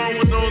nothing wrong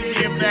with those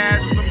being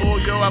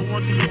fashionable, yo. I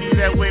want you to be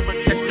that way, but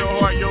check your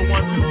heart, yo. 1, 2,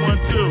 1,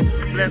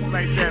 2. Blessed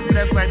like that.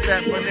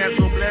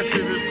 Financial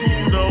blessings is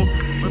cool though,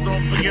 but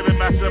don't forget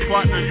about your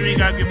partner. You ain't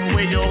gotta give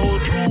away your whole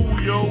school,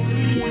 yo.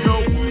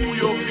 Feel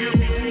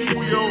me,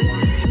 cool, yo.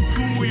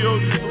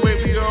 Just the way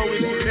we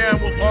always get down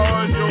with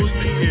ours, yo.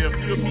 Yeah,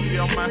 feel me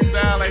on my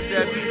style like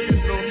that.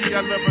 I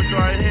love a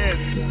dry head.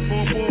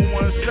 Boom,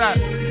 one shot.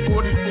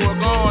 44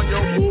 gone, yo.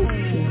 Woo.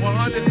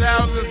 100,000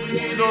 for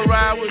me, don't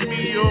ride with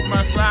me, yo.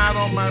 My side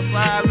on my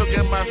side. Look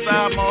at my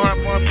side, my heart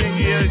pumping.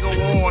 Yeah, go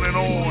on and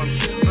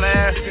on.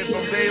 Blasting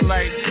from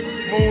daylight,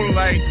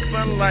 moonlight,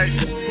 sunlight.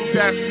 Who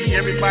got me?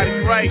 Everybody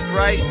right?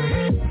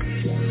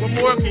 What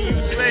more can you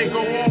say? Go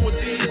on with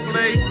these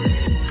play.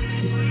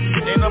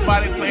 Ain't nobody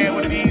nobody playing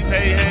with these.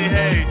 Hey, hey,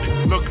 hey.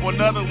 Look for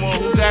another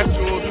one. Who got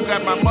yours? You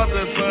got my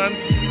mother,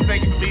 son.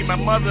 Thank you for being my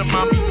mother,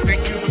 mommy.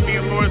 Thank you for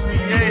being Lord C.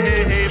 Hey,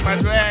 hey, hey, my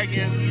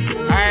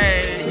dragon.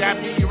 Hey, got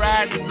me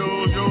riding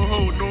those. Yo,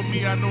 ho, know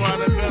me. I know how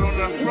to bet on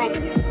the throat.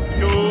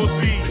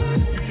 Yo, see.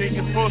 You think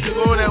you're supposed to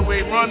go that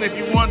way? Run if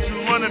you want to.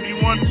 Run if you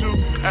want to.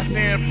 I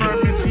stand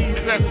firm in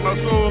Jesus. My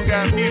soul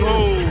got me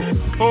whole.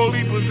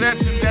 Holy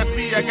possession, that's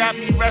me. I got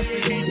me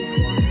resting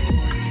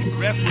me.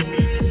 Rest with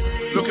me.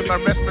 Look at my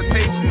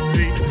reputation,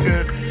 see.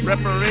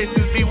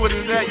 Reparations, see what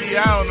is that?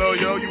 Yeah, I don't know,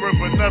 yo. You work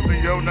for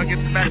nothing, yo. Now get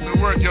back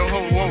to work, yo.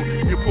 Ho, ho.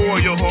 You poor,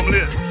 yo,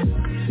 homeless.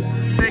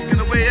 Taking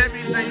away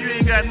everything, you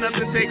ain't got nothing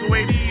to take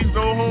away these,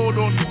 no hold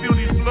on, feel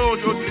these flows,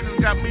 yo, Jesus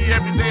got me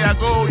every day I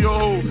go,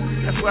 yo,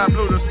 that's why I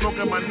blow the smoke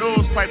in my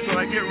nose pipe till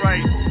I get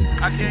right,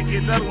 I can't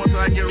get another one till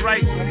I get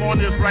right, so I'm on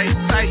this right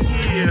side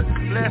here,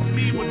 bless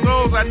me with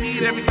those I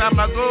need every time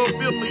I go,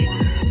 feel me,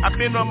 I've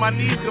been on my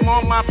knees, come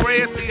on my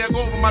prayers, see I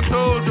go over my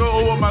toes, yo,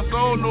 over my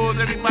soul knows,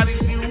 everybody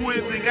see who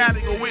is, they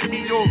gotta go with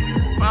me, yo,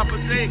 Papa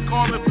J,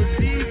 calling for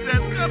Jesus,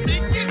 come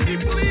and get me,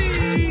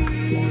 please.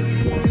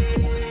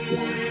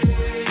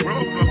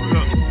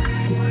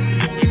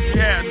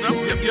 Yeah,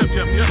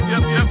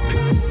 yep.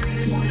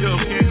 Yo,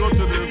 can't go to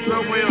the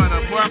subway or the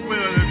parkway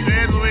or the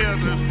transway or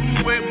the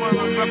schoolway,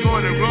 motherfucker,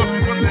 or the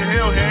grocery. What the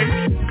hell, hey?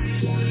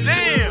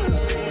 Damn!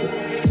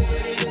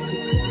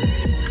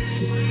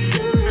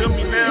 Feel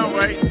me now,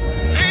 right?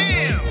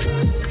 Damn!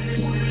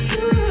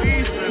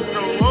 Jesus,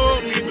 so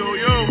hold me, though,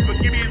 yo.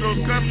 Forgive me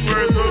those cuss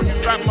words, though. You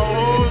got my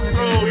whole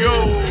soul, yo.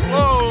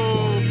 Whoa!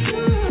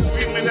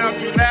 Screaming out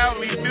too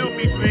loudly, feel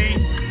me, see?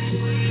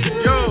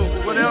 Yo,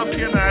 what else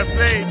can I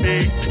say, B?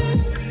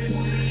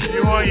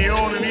 You on your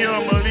own and you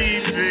don't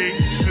believe me.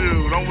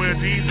 Shoot, don't wear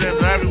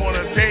Jesus, I want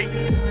to take me.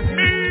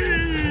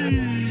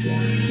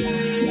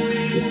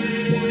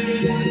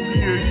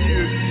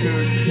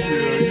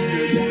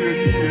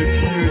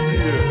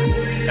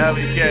 Yeah.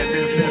 Alley cat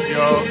business,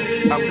 y'all.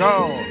 I'm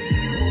gone.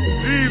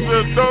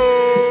 Jesus,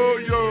 oh,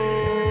 yo.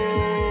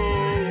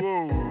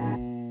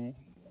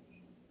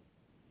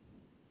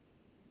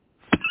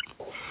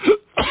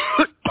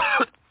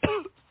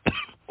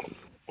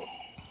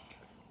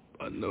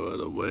 No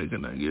other way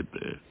can I get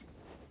there.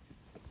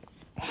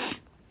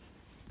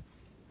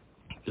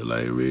 The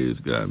light rays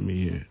got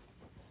me here.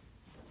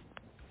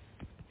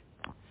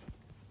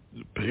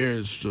 The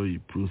parents show you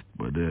proof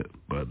by the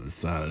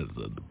signs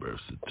of the birth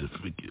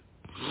certificate.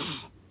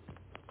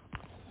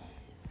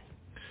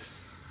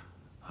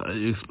 How do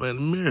you explain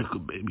the miracle,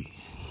 baby?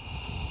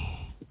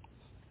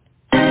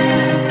 Oh,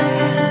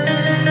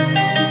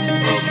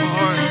 my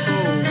heart and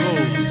soul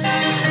goes.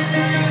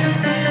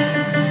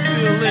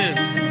 Still in.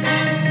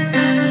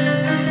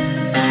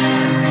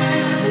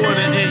 More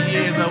than 8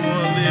 years I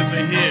want to live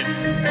in here.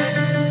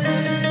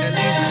 At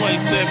least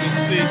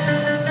 27, 6.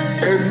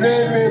 And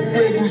then my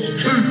brother's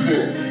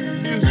keeper.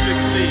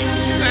 Musically,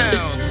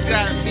 sounds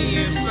got me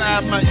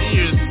inside my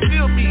ears.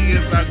 Feel me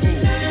as I go.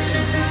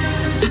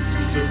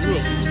 The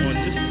rook on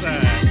this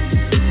side,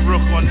 the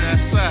rook on that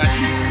side.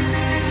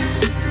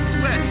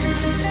 West.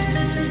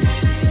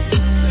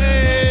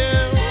 Hey,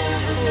 oh,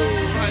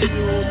 how you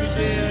hold me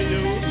there,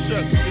 yo?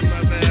 Shucks in my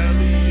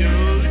valley, yo.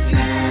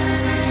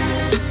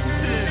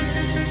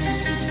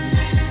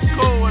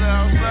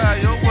 Outside,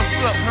 yo,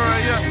 what's up?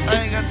 Hurry up. I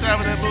ain't got time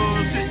for that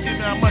bullshit. Give me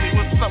my money.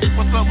 What's up?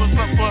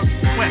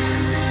 What?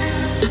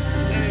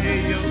 Hey,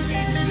 yo,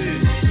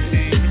 shit.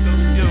 Hey,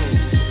 yo.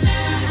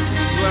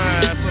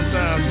 Grind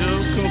sometimes, yo.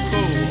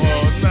 Coco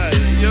all night.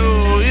 Yo,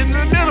 in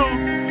the middle.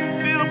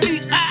 Feel me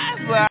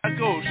eyes where I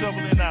go.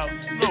 Shoveling out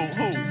snow.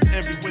 Ho,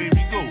 every way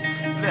we go.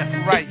 Left,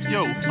 right,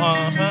 yo.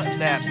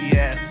 Nappy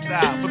ass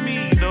style for me,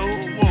 though.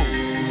 Whoa.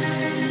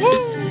 Woo.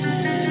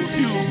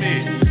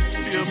 Human.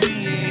 Feel me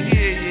in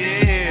here,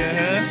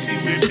 yeah. See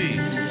with me.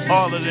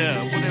 All of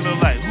them. What they look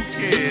like. Who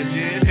cares,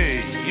 yeah. Hey,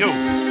 yo.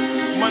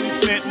 Money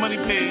spent, money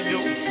paid, yo.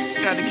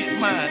 Gotta get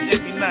mine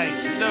every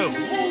night, though.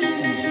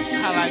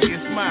 Ooh. How I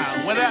get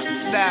smile. What up,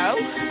 now?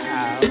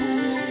 How? Yeah.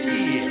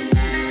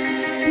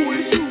 Who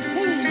is you?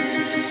 Who?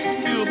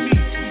 Feel me.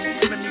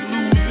 Let me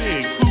lose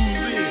in.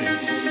 Cruise in.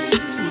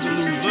 Who's the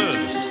loser?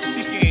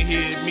 She can't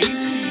hear me.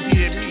 She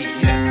hear me,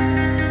 yeah.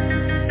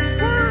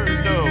 Word,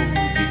 though.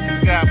 Jesus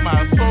got my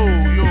soul,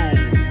 yo.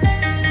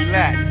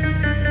 Relax.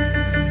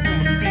 Who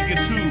I'm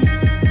speaking to?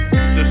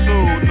 The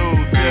soul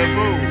knows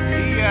devil.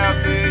 He out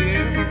there,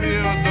 yeah, for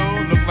real, though.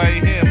 Look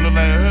like him, look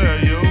like her,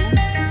 yo.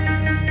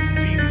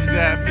 Jesus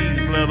got me,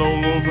 blood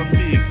all over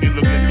me. If you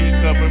look at me,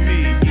 cover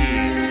me,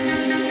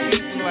 yeah.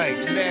 It's like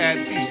that,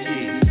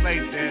 yeah.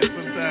 Like that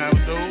sometimes,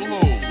 though. Ho,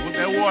 what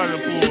that water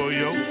for,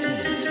 yo?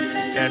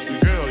 That's the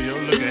girl, yo.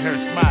 Look at her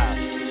smile.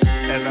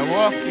 As I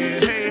walk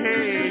in,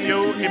 hey,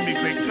 yo, hit me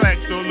click clack,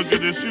 so look at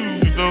the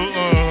shoes, though,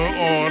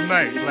 all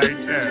night, like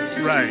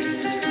that, right.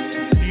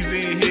 He's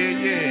in here,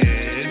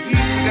 yeah.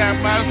 Jesus got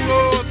my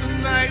soul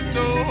tonight,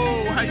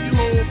 though. How you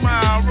hold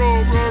my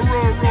roll,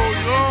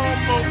 you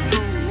almost do.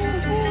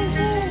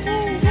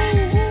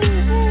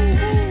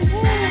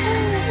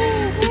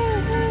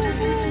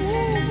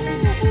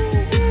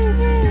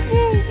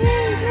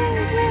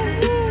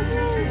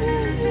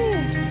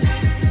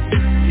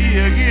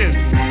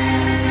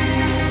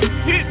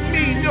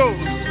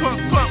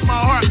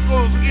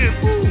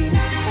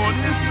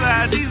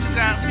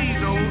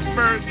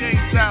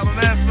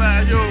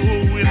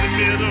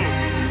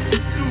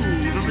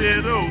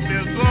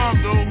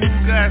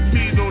 ask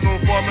me, no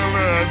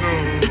formula, no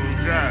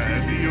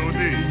God, D.O.D.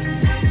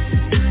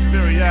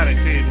 Periodic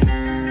table.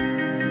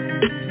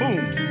 Boom.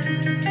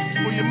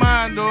 For your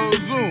mind, though,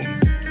 zoom.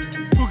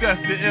 Who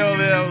got the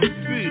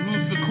LLC?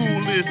 Who's the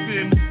coolest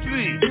MC?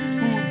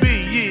 Who be?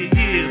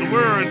 Yeah, the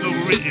words are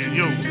written,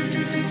 yo.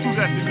 Who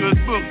got the good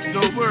books,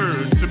 the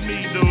words? To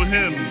me, though,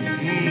 him.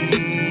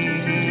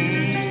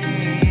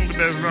 The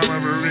best rhyme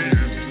ever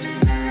written.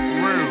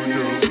 Words,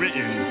 though,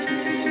 written.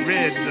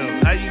 Red,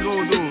 though. How you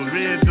go, though?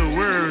 Red, though,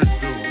 words,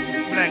 though.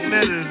 Black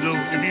letters, though.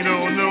 If you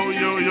don't know,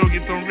 yo,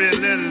 get some red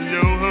letters,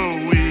 yo,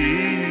 ho,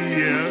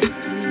 yeah.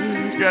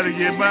 Gotta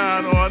get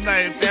mine all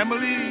night,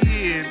 family,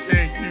 yeah,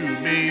 thank you,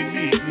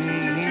 baby.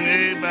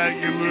 Everybody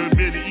get a little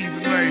bit of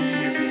easy night,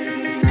 yeah.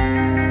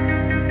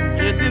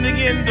 And then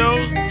again, though,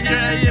 here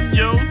I am,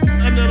 yo,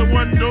 another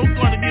one, though,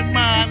 gonna get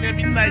mine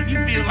every night.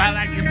 You feel like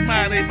I can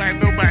smile, everybody,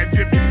 nobody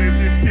dripping in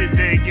this shit,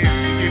 they get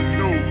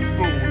nose,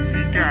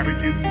 you gotta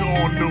get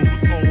on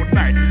nose all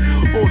night.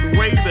 Hold the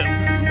weight up,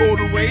 hold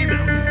the weight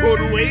up, hold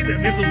the weight up,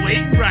 it's a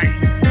weight right.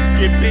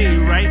 Get paid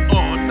right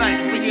all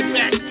night, bring it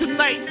back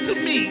tonight to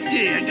me,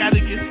 yeah, I gotta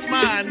get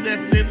mine,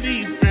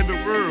 definitely, spread the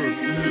word.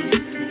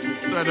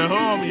 Try to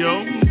home,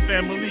 yo,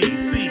 family,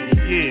 see,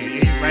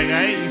 yeah, ain't like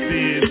I ain't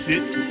saying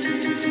shit.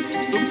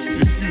 Oops,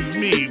 excuse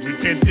me,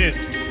 repentance,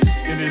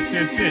 in this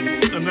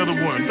sentence, another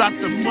one, drop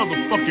the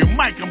motherfucking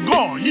mic, I'm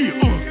gone, yeah,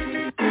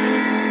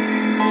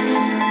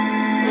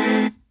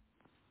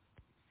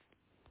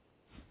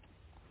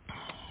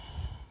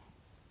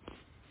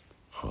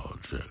 all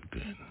checked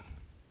in.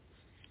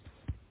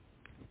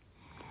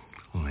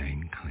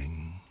 Clang, cling.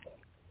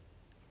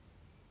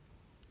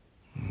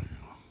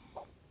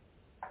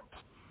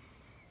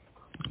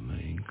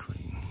 Lane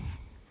clean.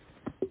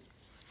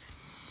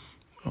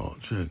 All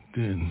checked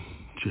in.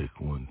 Check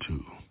 1,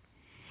 2.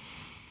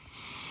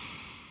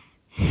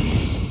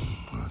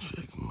 I'll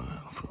check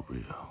mine for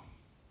real.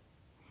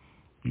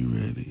 You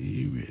ready?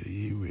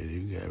 You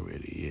got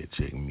ready. Yeah,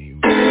 check me. Who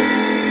is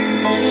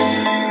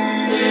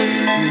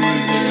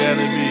it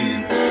gotta be?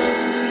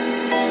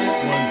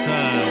 One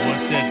time,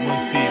 one check,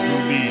 one seat, who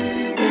be?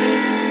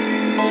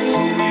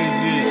 Who is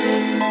it?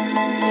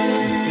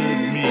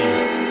 It's me.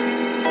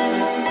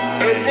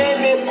 And all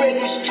my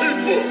brothers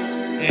keeper.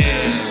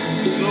 And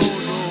so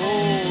the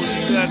whole,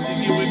 you got to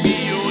get with me,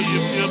 yo, you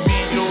feel me,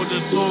 yo, the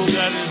soul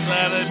got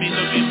inside of me,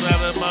 look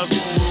inside of my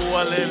soul,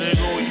 I let it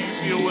go, you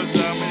feel what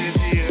time it is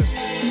here.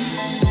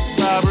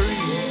 Robbery,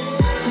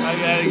 I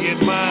gotta get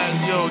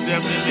mine, yo,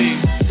 definitely,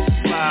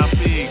 my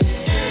big.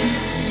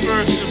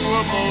 First and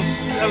foremost,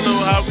 hello,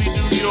 how we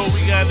do, yo,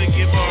 we gotta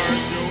get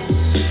ours, yo,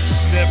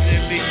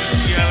 definitely,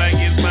 you gotta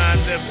get mine,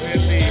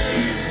 definitely.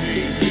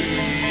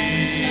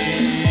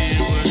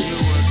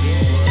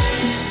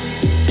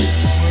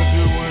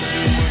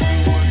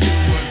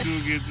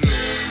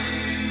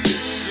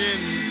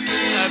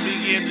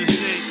 Begin to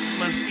take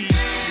my feet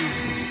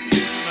to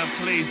my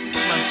place,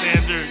 my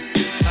standard.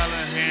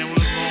 Callahan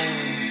was home.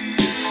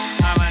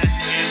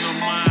 Callahan no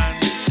mine.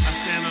 I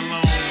stand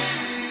alone.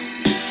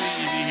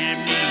 If you hear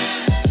me,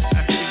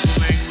 I speak the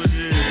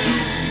languages.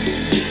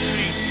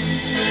 Speak.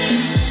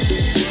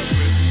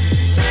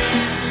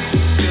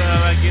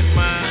 Till I get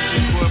mine to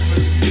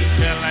corporate.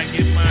 Till I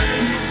get mine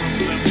to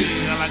corporate.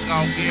 Till I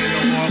walk in, I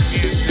walk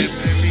in.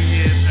 Definitely,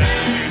 yes, that's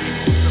the way we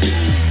put the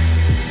food.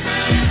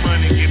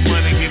 Get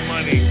money, get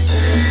money.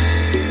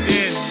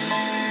 Then,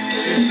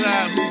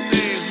 decide who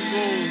says who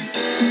goes,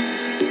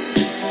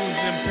 who's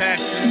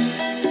impacting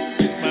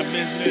my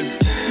business,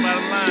 my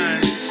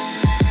line.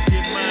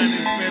 Get mine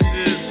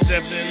expenses,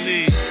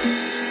 definitely.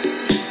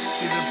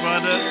 See the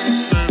product,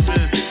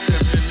 service,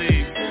 definitely.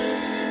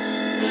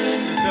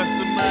 The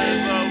customer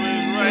is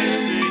always right,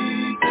 see?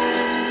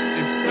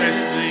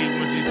 Especially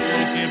when she's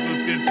smoking for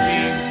 15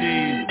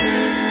 G's.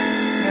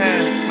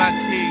 Pass my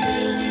key,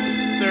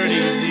 30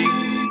 G's.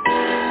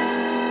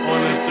 On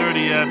the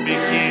 30, I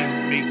begin,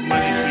 make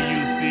money for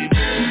you, see.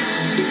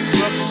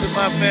 Welcome to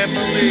my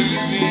family,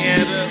 we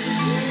had up.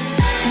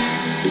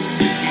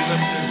 Get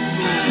up in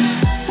school,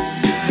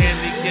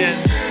 handicap,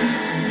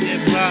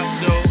 hip-hop,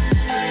 though.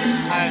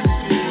 High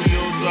school,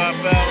 yo,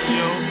 drop out,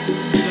 yo.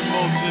 The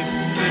most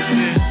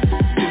expensive,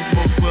 who's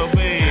most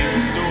well-paid,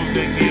 those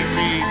that get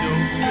read,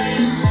 though.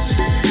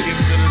 Get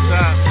to the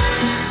top.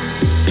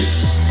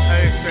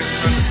 I expect to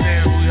understand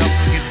who helped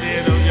me get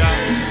there, though,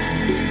 y'all.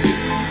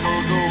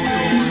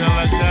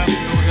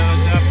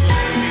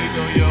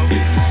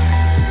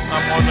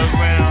 I'm on the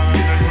ground,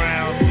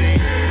 see,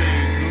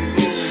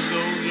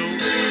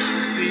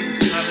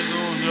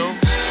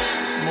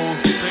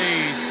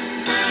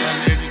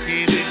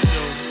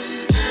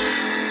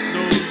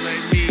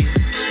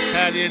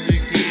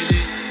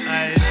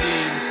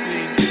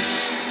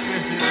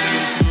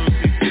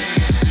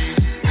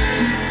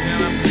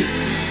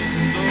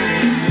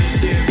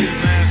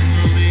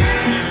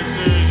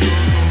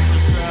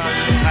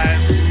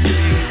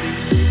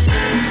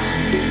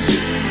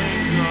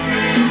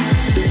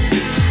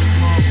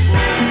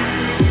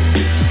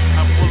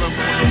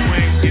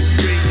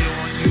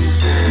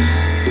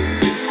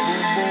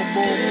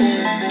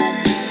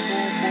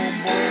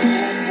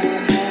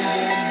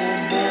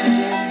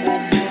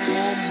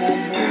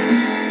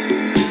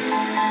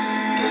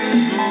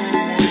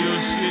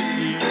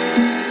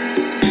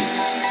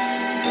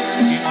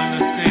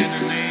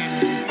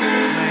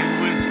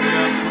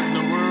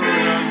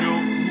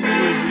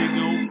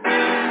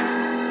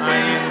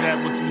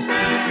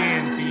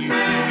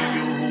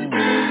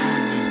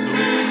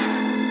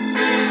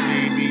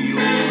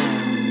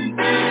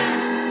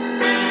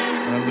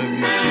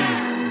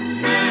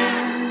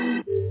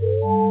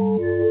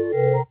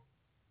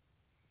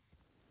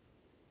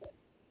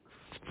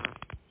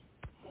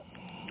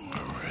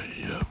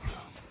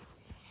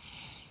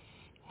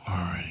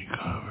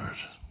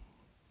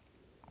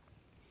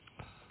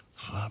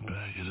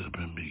 back it up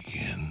and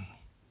begin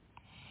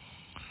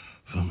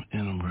from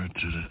inward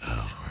to the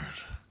outward.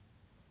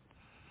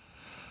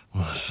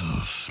 My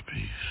soul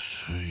speaks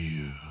to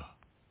you.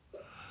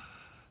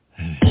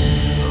 And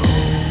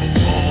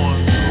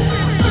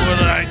what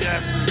I got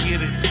to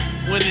get it.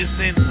 When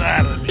it's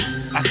inside of me,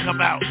 I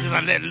come out and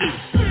I let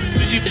loose.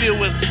 Do you feel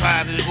what's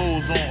inside it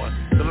goes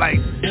on? The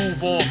lights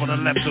move on from the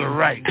left to the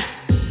right.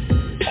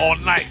 All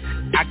night,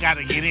 I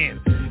gotta get in.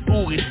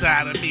 Ooh,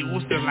 inside of me,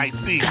 what's the light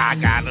see? I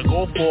gotta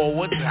go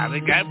forward, gotta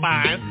get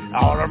mine.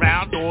 All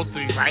around those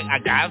things, right? I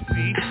gotta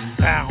see.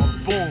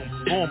 Sound, boom,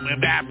 boom,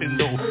 and rapping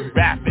though.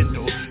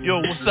 Yo,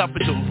 what's up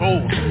with those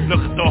hoes? Look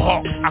at the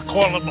hawk, I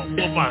call them up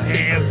with my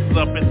hands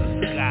up in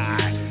the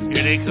sky.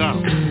 Here they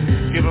come.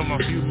 Give them a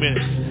few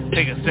minutes.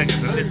 Take a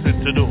second to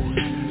listen to those.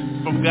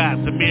 From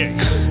God to Mary.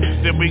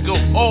 Then we go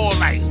all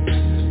night,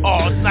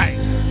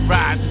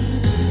 ride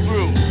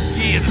through.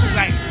 Yeah,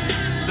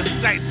 the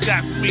sights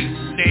got me.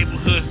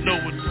 Neighborhoods know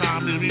what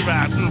time it is. We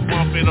ride through,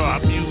 bumping our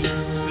music.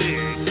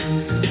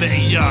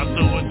 Letting y'all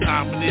know what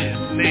time it is.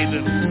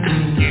 Native,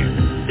 yeah,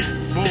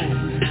 boom.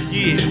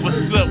 Yeah,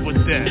 what's up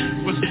with that?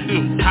 What's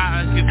new? How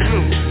I get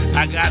through?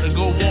 I gotta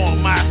go on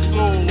my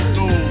soul,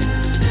 no.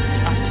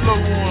 I slow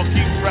on,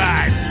 keep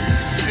riding.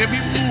 Every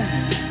move,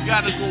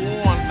 gotta go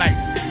on like,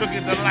 look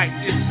at the light,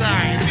 it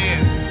shines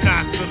in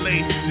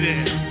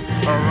constellation.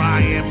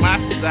 Orion, my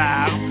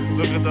style,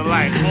 look at the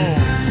light,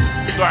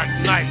 dark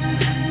night,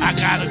 I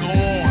gotta go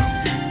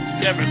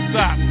on, never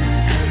stop,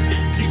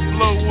 keep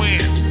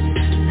flowing.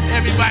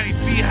 Everybody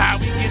see how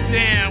we get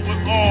down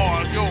with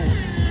all, yo,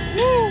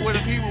 woo, where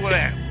the people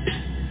at?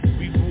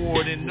 We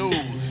forward in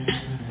news,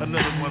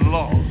 another one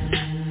lost,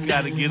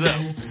 gotta get up,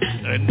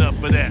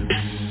 enough of that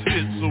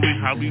shit, so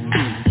how we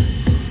move.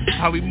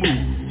 How we move.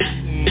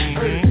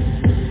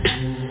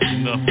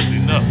 Enough is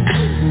enough.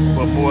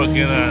 What more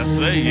can I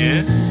say,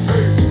 yeah?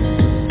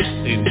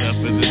 Enough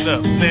is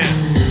enough. Now,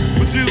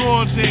 what you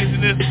gonna change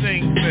in this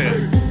thing, man?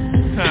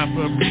 Time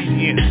for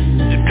obedience.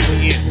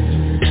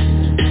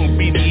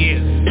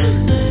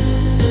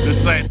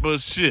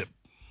 Discipleship.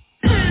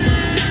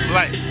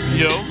 Life,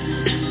 yo.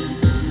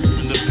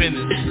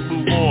 Independence.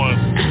 Move on.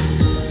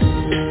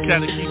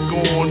 Gotta keep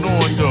going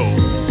on, though.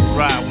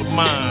 Ride with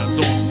mine.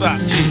 Don't stop,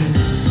 yeah.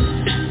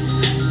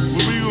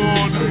 What we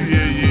gonna do?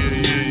 Yeah.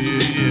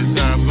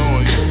 Time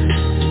going, yeah.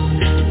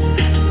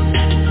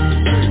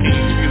 Can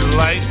you see the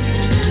light?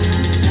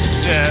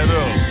 Shut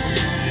up.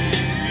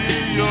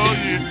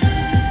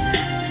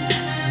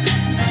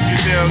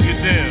 Yeah. Get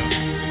down.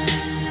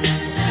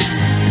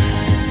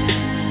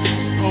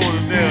 Hold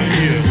it down,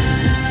 yeah.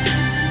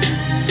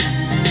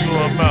 Throw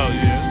them out,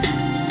 yeah.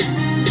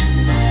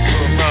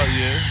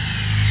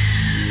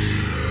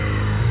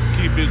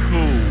 Keep it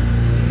cool.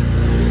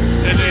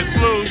 And then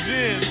close in.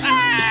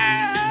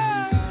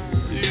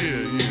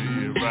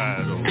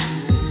 Ride on.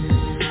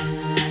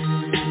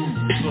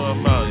 Throw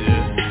them out, yeah.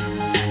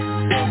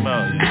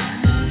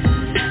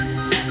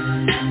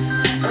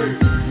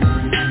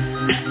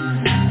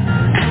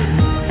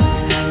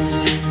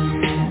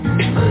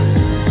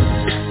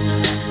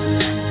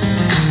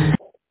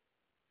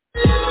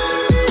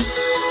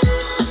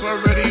 We're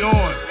already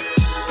on.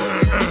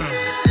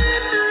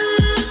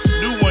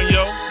 New one,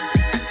 yo.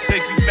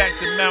 Take you back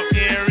to Mount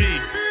Airy.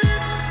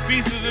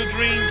 Piece of the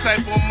dream type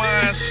of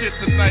mind shit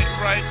tonight,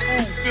 right?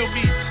 Ooh, feel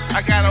me?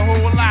 I got a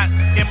whole lot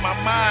in my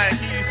mind.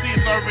 Can you see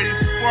it's already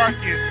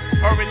sparking?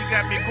 Already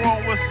got me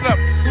going, what's up?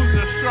 Who's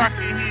the shark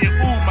in here?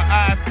 Ooh, my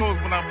eyes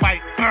closed when I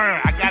bite.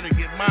 I gotta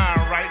get mine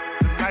right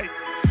tonight.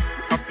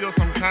 I feel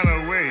some kind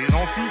of way.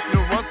 Don't you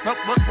feel what's up?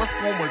 What's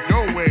going with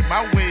your way?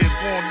 My way is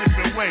going a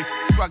different way.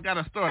 So I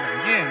gotta start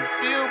again.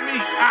 Feel me?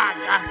 I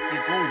got to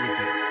go with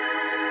it.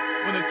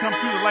 When it comes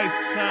to the light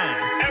shine.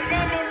 And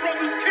mama,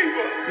 brother's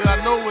keeper. Yeah,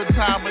 I know what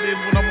time it is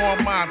when I'm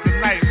on mine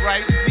tonight,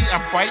 right? See, I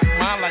bite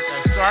mine like a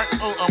shark.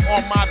 Oh, I'm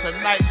on mine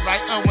tonight,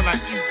 right? When I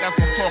eat, that's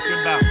what I'm talking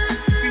about.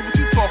 See what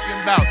you talking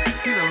about?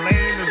 See, the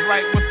lane is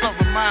right. What's up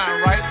with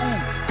mine, right? Ooh,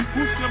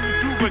 who's swimming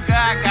through? But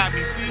God got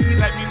me. See, he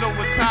let me know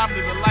what time it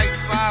is. The light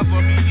shines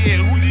on me. Yeah,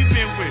 who you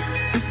been with?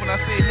 Just when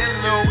I say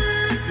hello,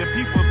 the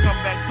people come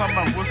back talking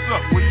about what's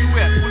up? Where you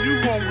at? Who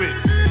you going with?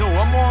 No,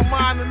 I'm on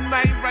mine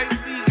tonight, right?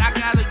 See, I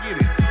gotta get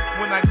it.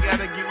 When I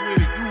gotta get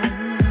with it. Ooh,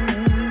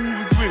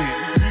 with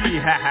it.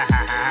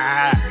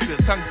 Yeah, the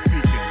tongue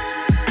speaking.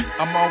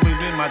 I'm always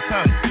in my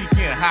tongue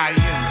speaking high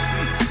end.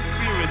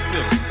 Spirit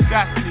still.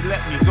 Got to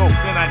let me go.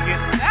 Then I get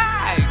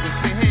high. But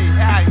say, hey,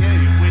 hi,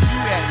 hey, where you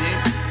at,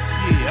 yeah?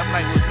 Yeah, I'm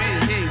like, well,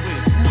 hey,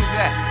 wait, who is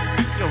that?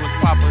 Yo, it's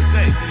Papa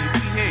J. See,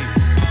 hey,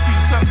 see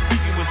tongue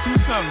speaking with two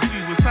tongues.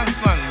 See, with tongue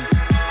tongues.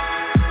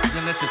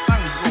 Then let your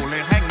tongues go.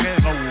 Let hang there,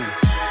 go.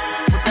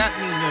 What that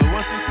mean, though?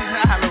 What's this thing?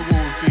 How to go,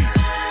 see?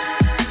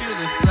 Feel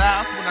the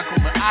style when I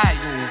come to I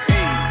go,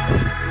 hey.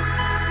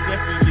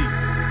 Definitely.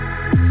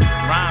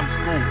 Rhymes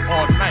go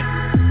all night.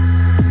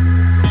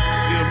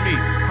 Feel me,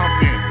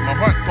 pumping, my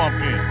heart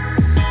pumping.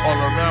 All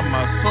around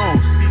my soul,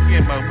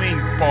 speaking, my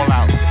wings fall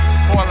out,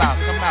 come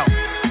out,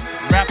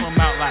 wrap them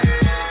out like,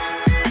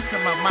 to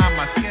my mind,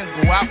 my skin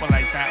go out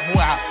like that,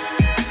 wow.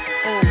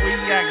 Oh, we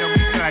at,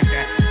 we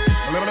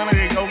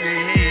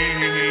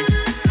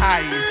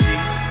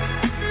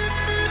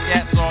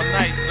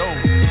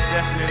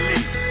definitely.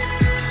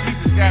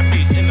 Jesus got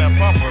me in the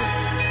bumper,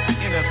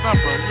 in the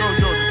thumper. Yo,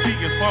 the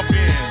speakers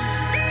pumping.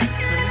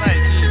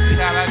 Tonight, see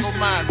how I go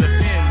mind the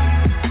pin.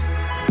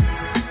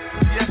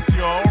 Yes,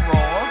 y'all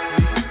raw.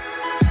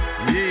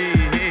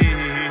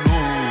 Yeah, ho.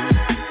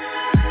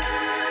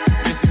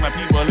 Yes, my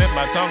people, let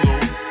my tongue go.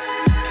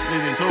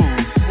 Living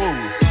toes, whoa.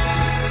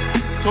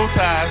 Toe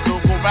ties,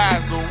 don't go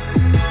rise, though.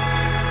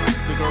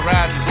 The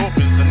garage is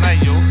open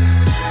tonight, yo.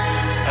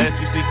 As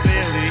you see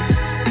clearly,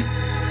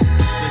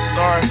 the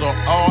stars are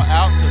all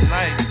out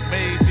tonight,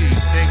 baby.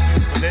 Thank you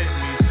for letting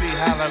me see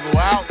how I go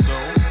out,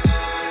 though.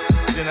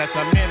 Then I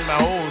come in my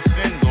old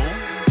single.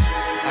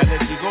 I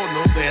let you go,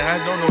 no say I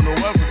don't know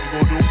what you go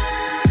do.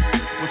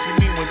 What you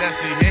mean when that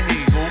say, hey,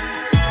 go?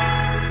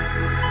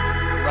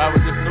 Ride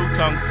with this new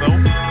tongue, so.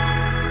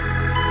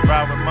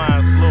 Ride with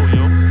mine slow,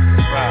 yo.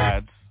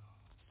 Rides.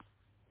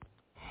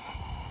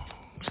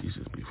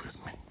 Jesus be with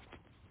me.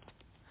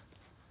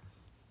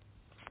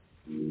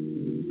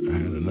 I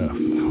had enough.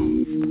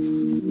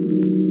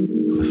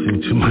 I've seen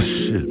too much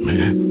shit,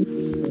 man.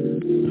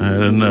 I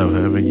had enough,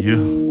 haven't you?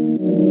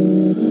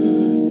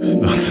 It's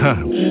no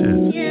time, shit.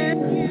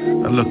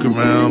 I look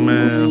around,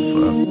 man,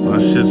 fuck. My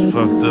shit's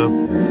fucked up.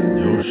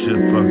 Your shit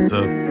fucked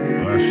up.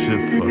 My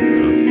shit fucked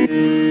up.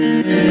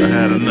 I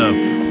had enough.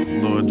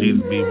 Lord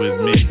Jesus be with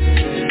me.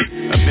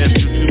 I've been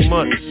through too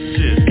much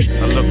shit.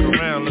 I look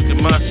around, look at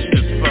my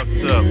shit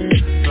fucked up.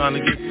 Trying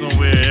to get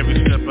somewhere every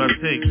step I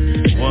take.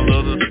 One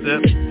little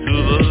step, two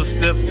little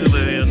steps, still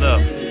it ain't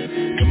enough.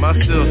 Am I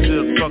still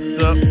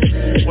fucked up?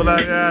 What I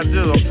gotta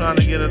do? I'm trying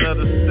to get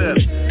another step.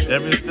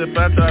 Every step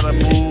I try to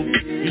move,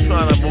 you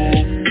trying to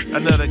move.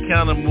 Another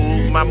counter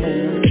move, my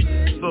move.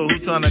 So who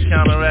trying to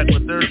counteract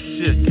with their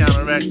shit?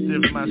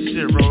 Counteractive, my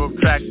shit,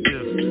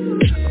 retroactive.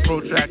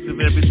 Protractive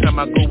every time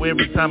I go,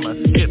 every time I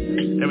skip.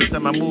 Every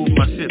time I move,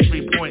 my shit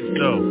 3 points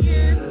though.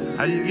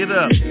 How you get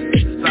up?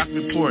 Stock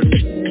report.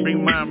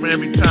 Bring mine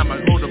every time I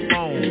go to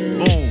phone.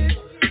 Boom.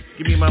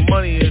 Give me my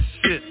money and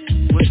shit.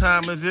 What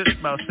time is it?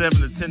 About 7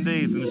 to 10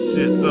 days and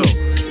shit. So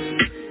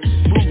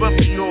move up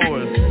to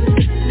yours.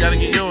 Gotta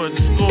get yours.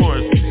 The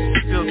scores.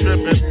 Still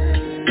tripping.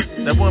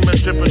 That woman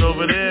tripping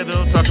over there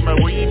though. Talking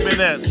about where you been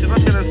at. Shit,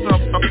 I'm in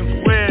some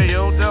fucking square,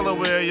 yo.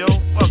 Delaware, yo.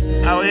 Fuck.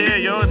 Out here,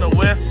 yo. In the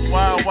west.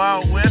 Wild,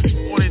 wild west.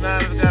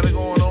 49ers got it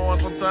going on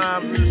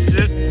sometimes and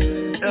shit.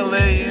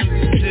 LA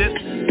and shit.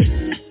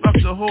 Fuck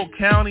the whole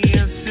county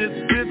and shit,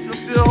 bitch. I'm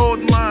still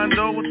holding mine,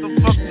 though. What the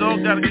fuck, though?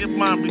 Gotta give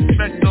my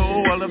respect,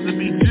 though. I love the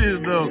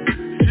beaches, though.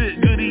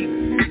 Shit, good eat.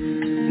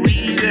 Where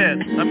you eat at?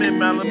 I'm in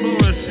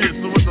Malibu and shit,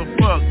 so what the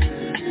fuck?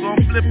 So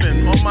I'm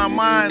flipping on my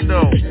mind,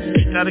 though.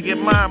 Gotta get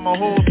mine, my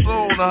whole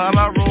soul, to how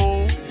I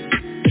roll.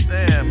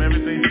 Damn,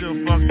 everything still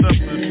fucked up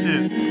and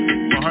shit.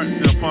 My heart's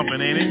still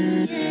pumping, ain't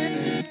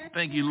it?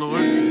 Thank you,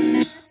 Lord,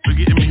 for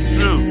getting me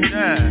through.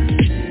 Yeah.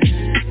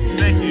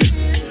 Thank you.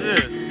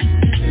 Shit.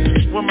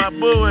 Where my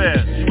boo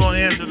at? She won't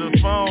answer the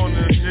phone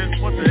and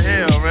shit. What the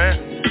hell, right?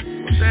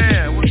 Well,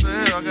 damn, what the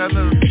hell? I got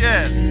another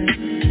scat.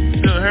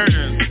 Still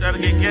hurting. Gotta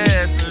get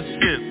gas and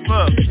shit.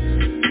 Fuck.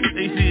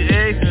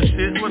 ACAs and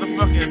shit. What a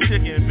fucking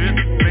chicken, bitch.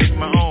 Make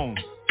my own.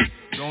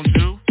 Don't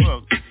you?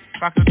 Fuck.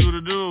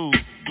 Cock-a-doodle-doo.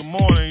 Good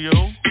morning,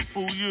 yo.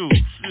 Fool you.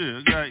 Shit,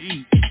 I gotta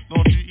eat.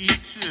 Don't you eat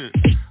shit?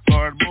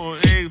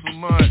 Hard-boiled eggs with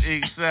mud,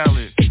 egg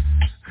salad.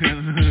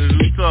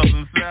 Who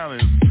talking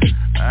salad?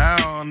 I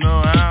don't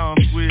know. I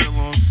don't squeal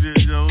on shit,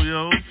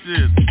 yo,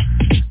 shit.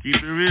 Keep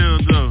it real,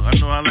 though. I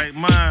know I like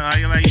mine. How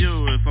you like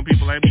yours? Some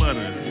people like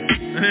butter.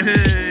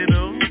 Hey,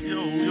 yo.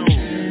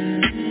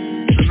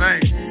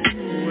 Tonight.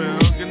 Well,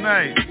 good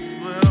night.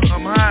 Well,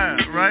 I'm high,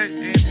 right?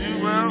 Ain't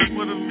you? Well,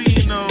 with a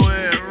vino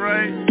at,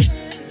 right?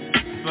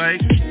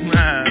 Like,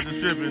 nah, just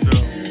tripping,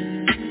 though.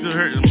 Still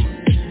hurting.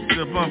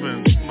 Still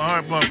pumping. My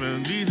heart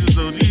pumping. Jesus,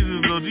 though.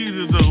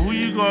 Who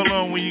you call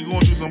on when you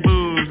going through some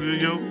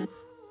bullshit, yo?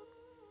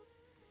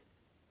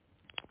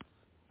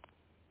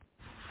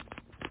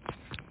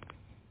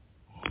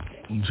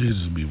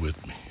 Jesus be with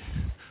me.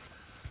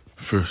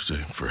 First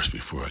thing first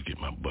before I get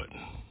my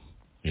button.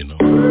 You know?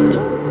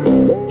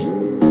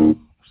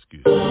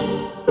 Excuse me.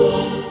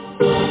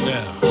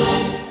 Now,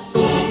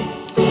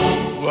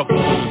 welcome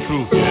to the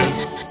truth, yeah?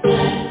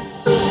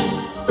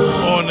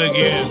 On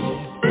again.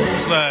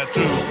 Slide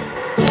through.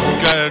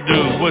 Gotta do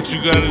what you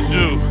gotta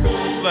do.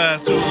 Slide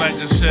through like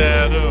a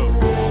shadow.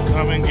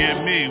 Come and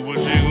get me. What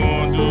you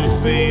gonna do?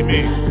 See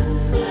me.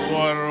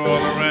 Water all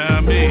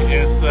around me.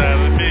 Inside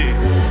of me.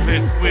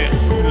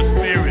 With the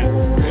spirit.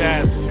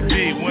 Got to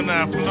be when I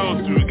flow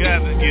through.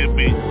 Gotta get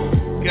me.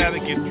 Gotta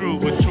get through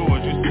with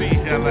chores. You see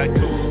how I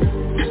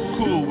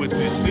cool with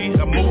it. See,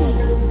 I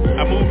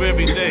move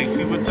every day.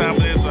 See what time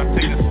it is, I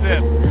take a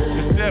step.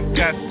 The step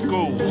got to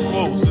go.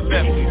 Whoa, so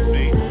let me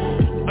see.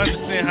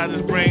 Understand how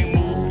this brain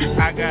moves.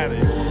 I got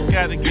it.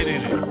 Gotta get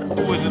in it.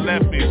 Who is it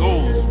left me?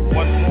 Goes.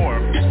 One more.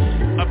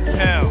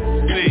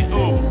 Uptown. See,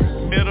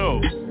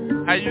 middle.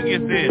 How you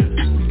get there?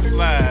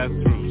 Slide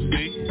through.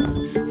 See?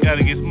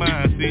 Gotta get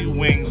mine. See,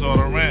 wings all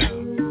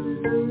around.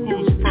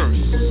 Who's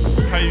first?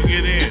 How you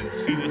get in?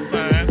 See the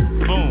sign?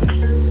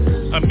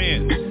 Boom. I'm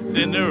in.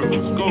 The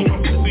nerves go.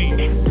 See,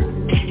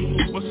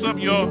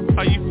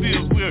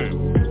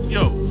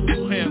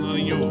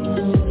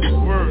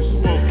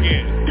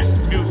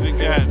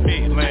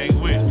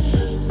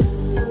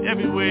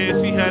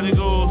 how it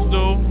goes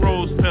though.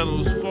 Rose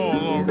petals fall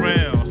all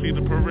around. See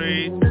the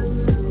parade?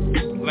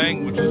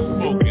 Language is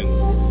spoken.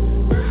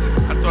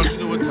 I thought you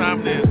knew what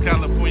time it is.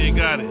 California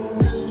got it.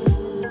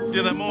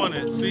 Still I'm on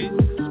it, see?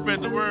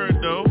 Spread the word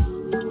though.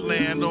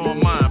 Land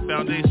on mine,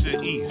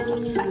 foundation east.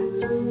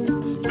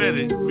 Spread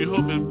it,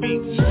 Rehoboth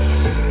Beach.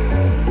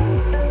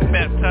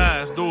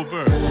 Baptized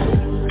over.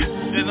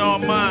 Then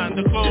on mine,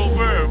 the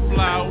clover,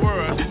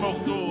 flower. I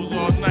smoke those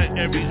all night,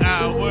 every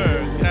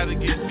hour. Gotta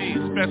get me,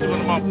 especially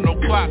when I'm off no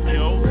clock,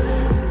 yo.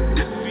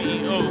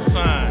 CEO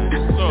sign.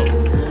 So,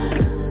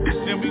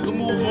 then we can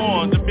move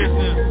on to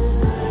business.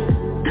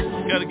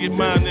 Gotta get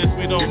mine this,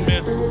 we don't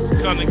miss.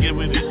 Gonna get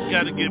with it,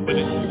 gotta get with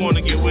it. Who's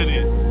gonna get with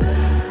it?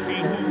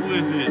 See, who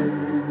is it?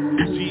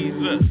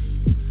 Jesus.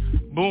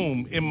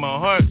 Boom, in my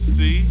heart,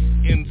 see,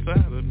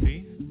 inside of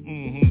me.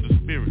 The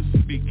spirit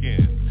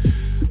speaking.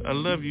 I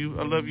love you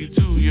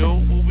too, yo.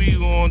 What we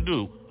gonna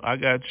do? I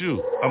got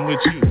you, I'm with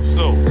you.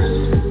 So,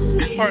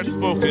 heart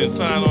spoken,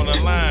 sign on the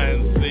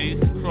line, see.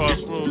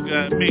 Crossroads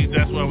got me,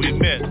 that's why we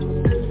met.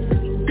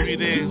 3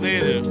 days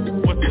later,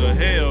 what the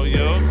hell,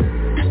 yo?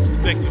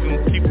 Think you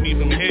can keep me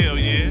from hell,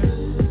 yeah?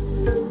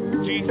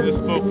 Jesus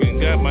spoken,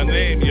 got my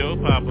name, yo,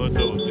 Papa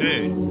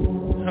Doje.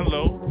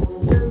 Hello.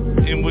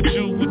 And what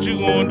you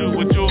gonna do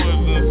with yours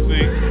and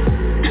see?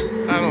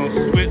 I don't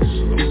switch,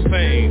 I'm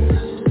same.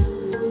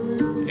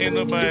 Ain't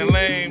nobody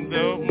lame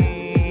though,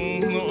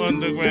 no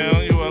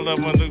underground, yo, I love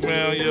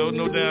underground, yo,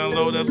 no down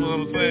low, that's what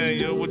I'm saying,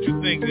 yo, what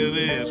you think it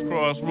is?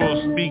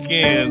 Crossroads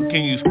speaking,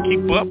 can you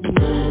keep up?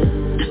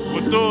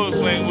 What those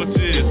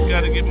languages,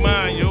 gotta get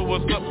mine, yo,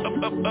 what's up,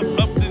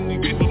 then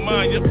you keep in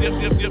mind, yep,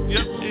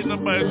 ain't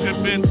nobody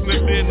tripping,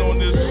 slipping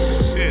on this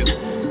shit,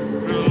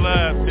 real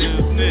life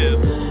business,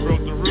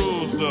 broke the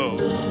rules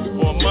though,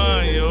 on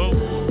mine, yo,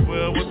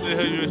 well, what the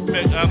hell you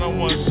expect, I don't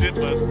want shit,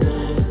 but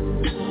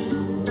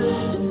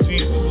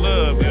Jesus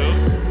love, yo,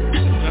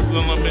 that's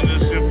all I'm in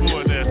this shit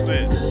for, that's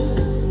it,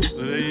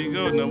 so there you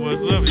go, now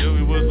what's up, yo,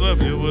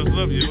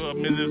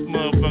 I'm in this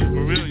motherfucker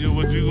for real.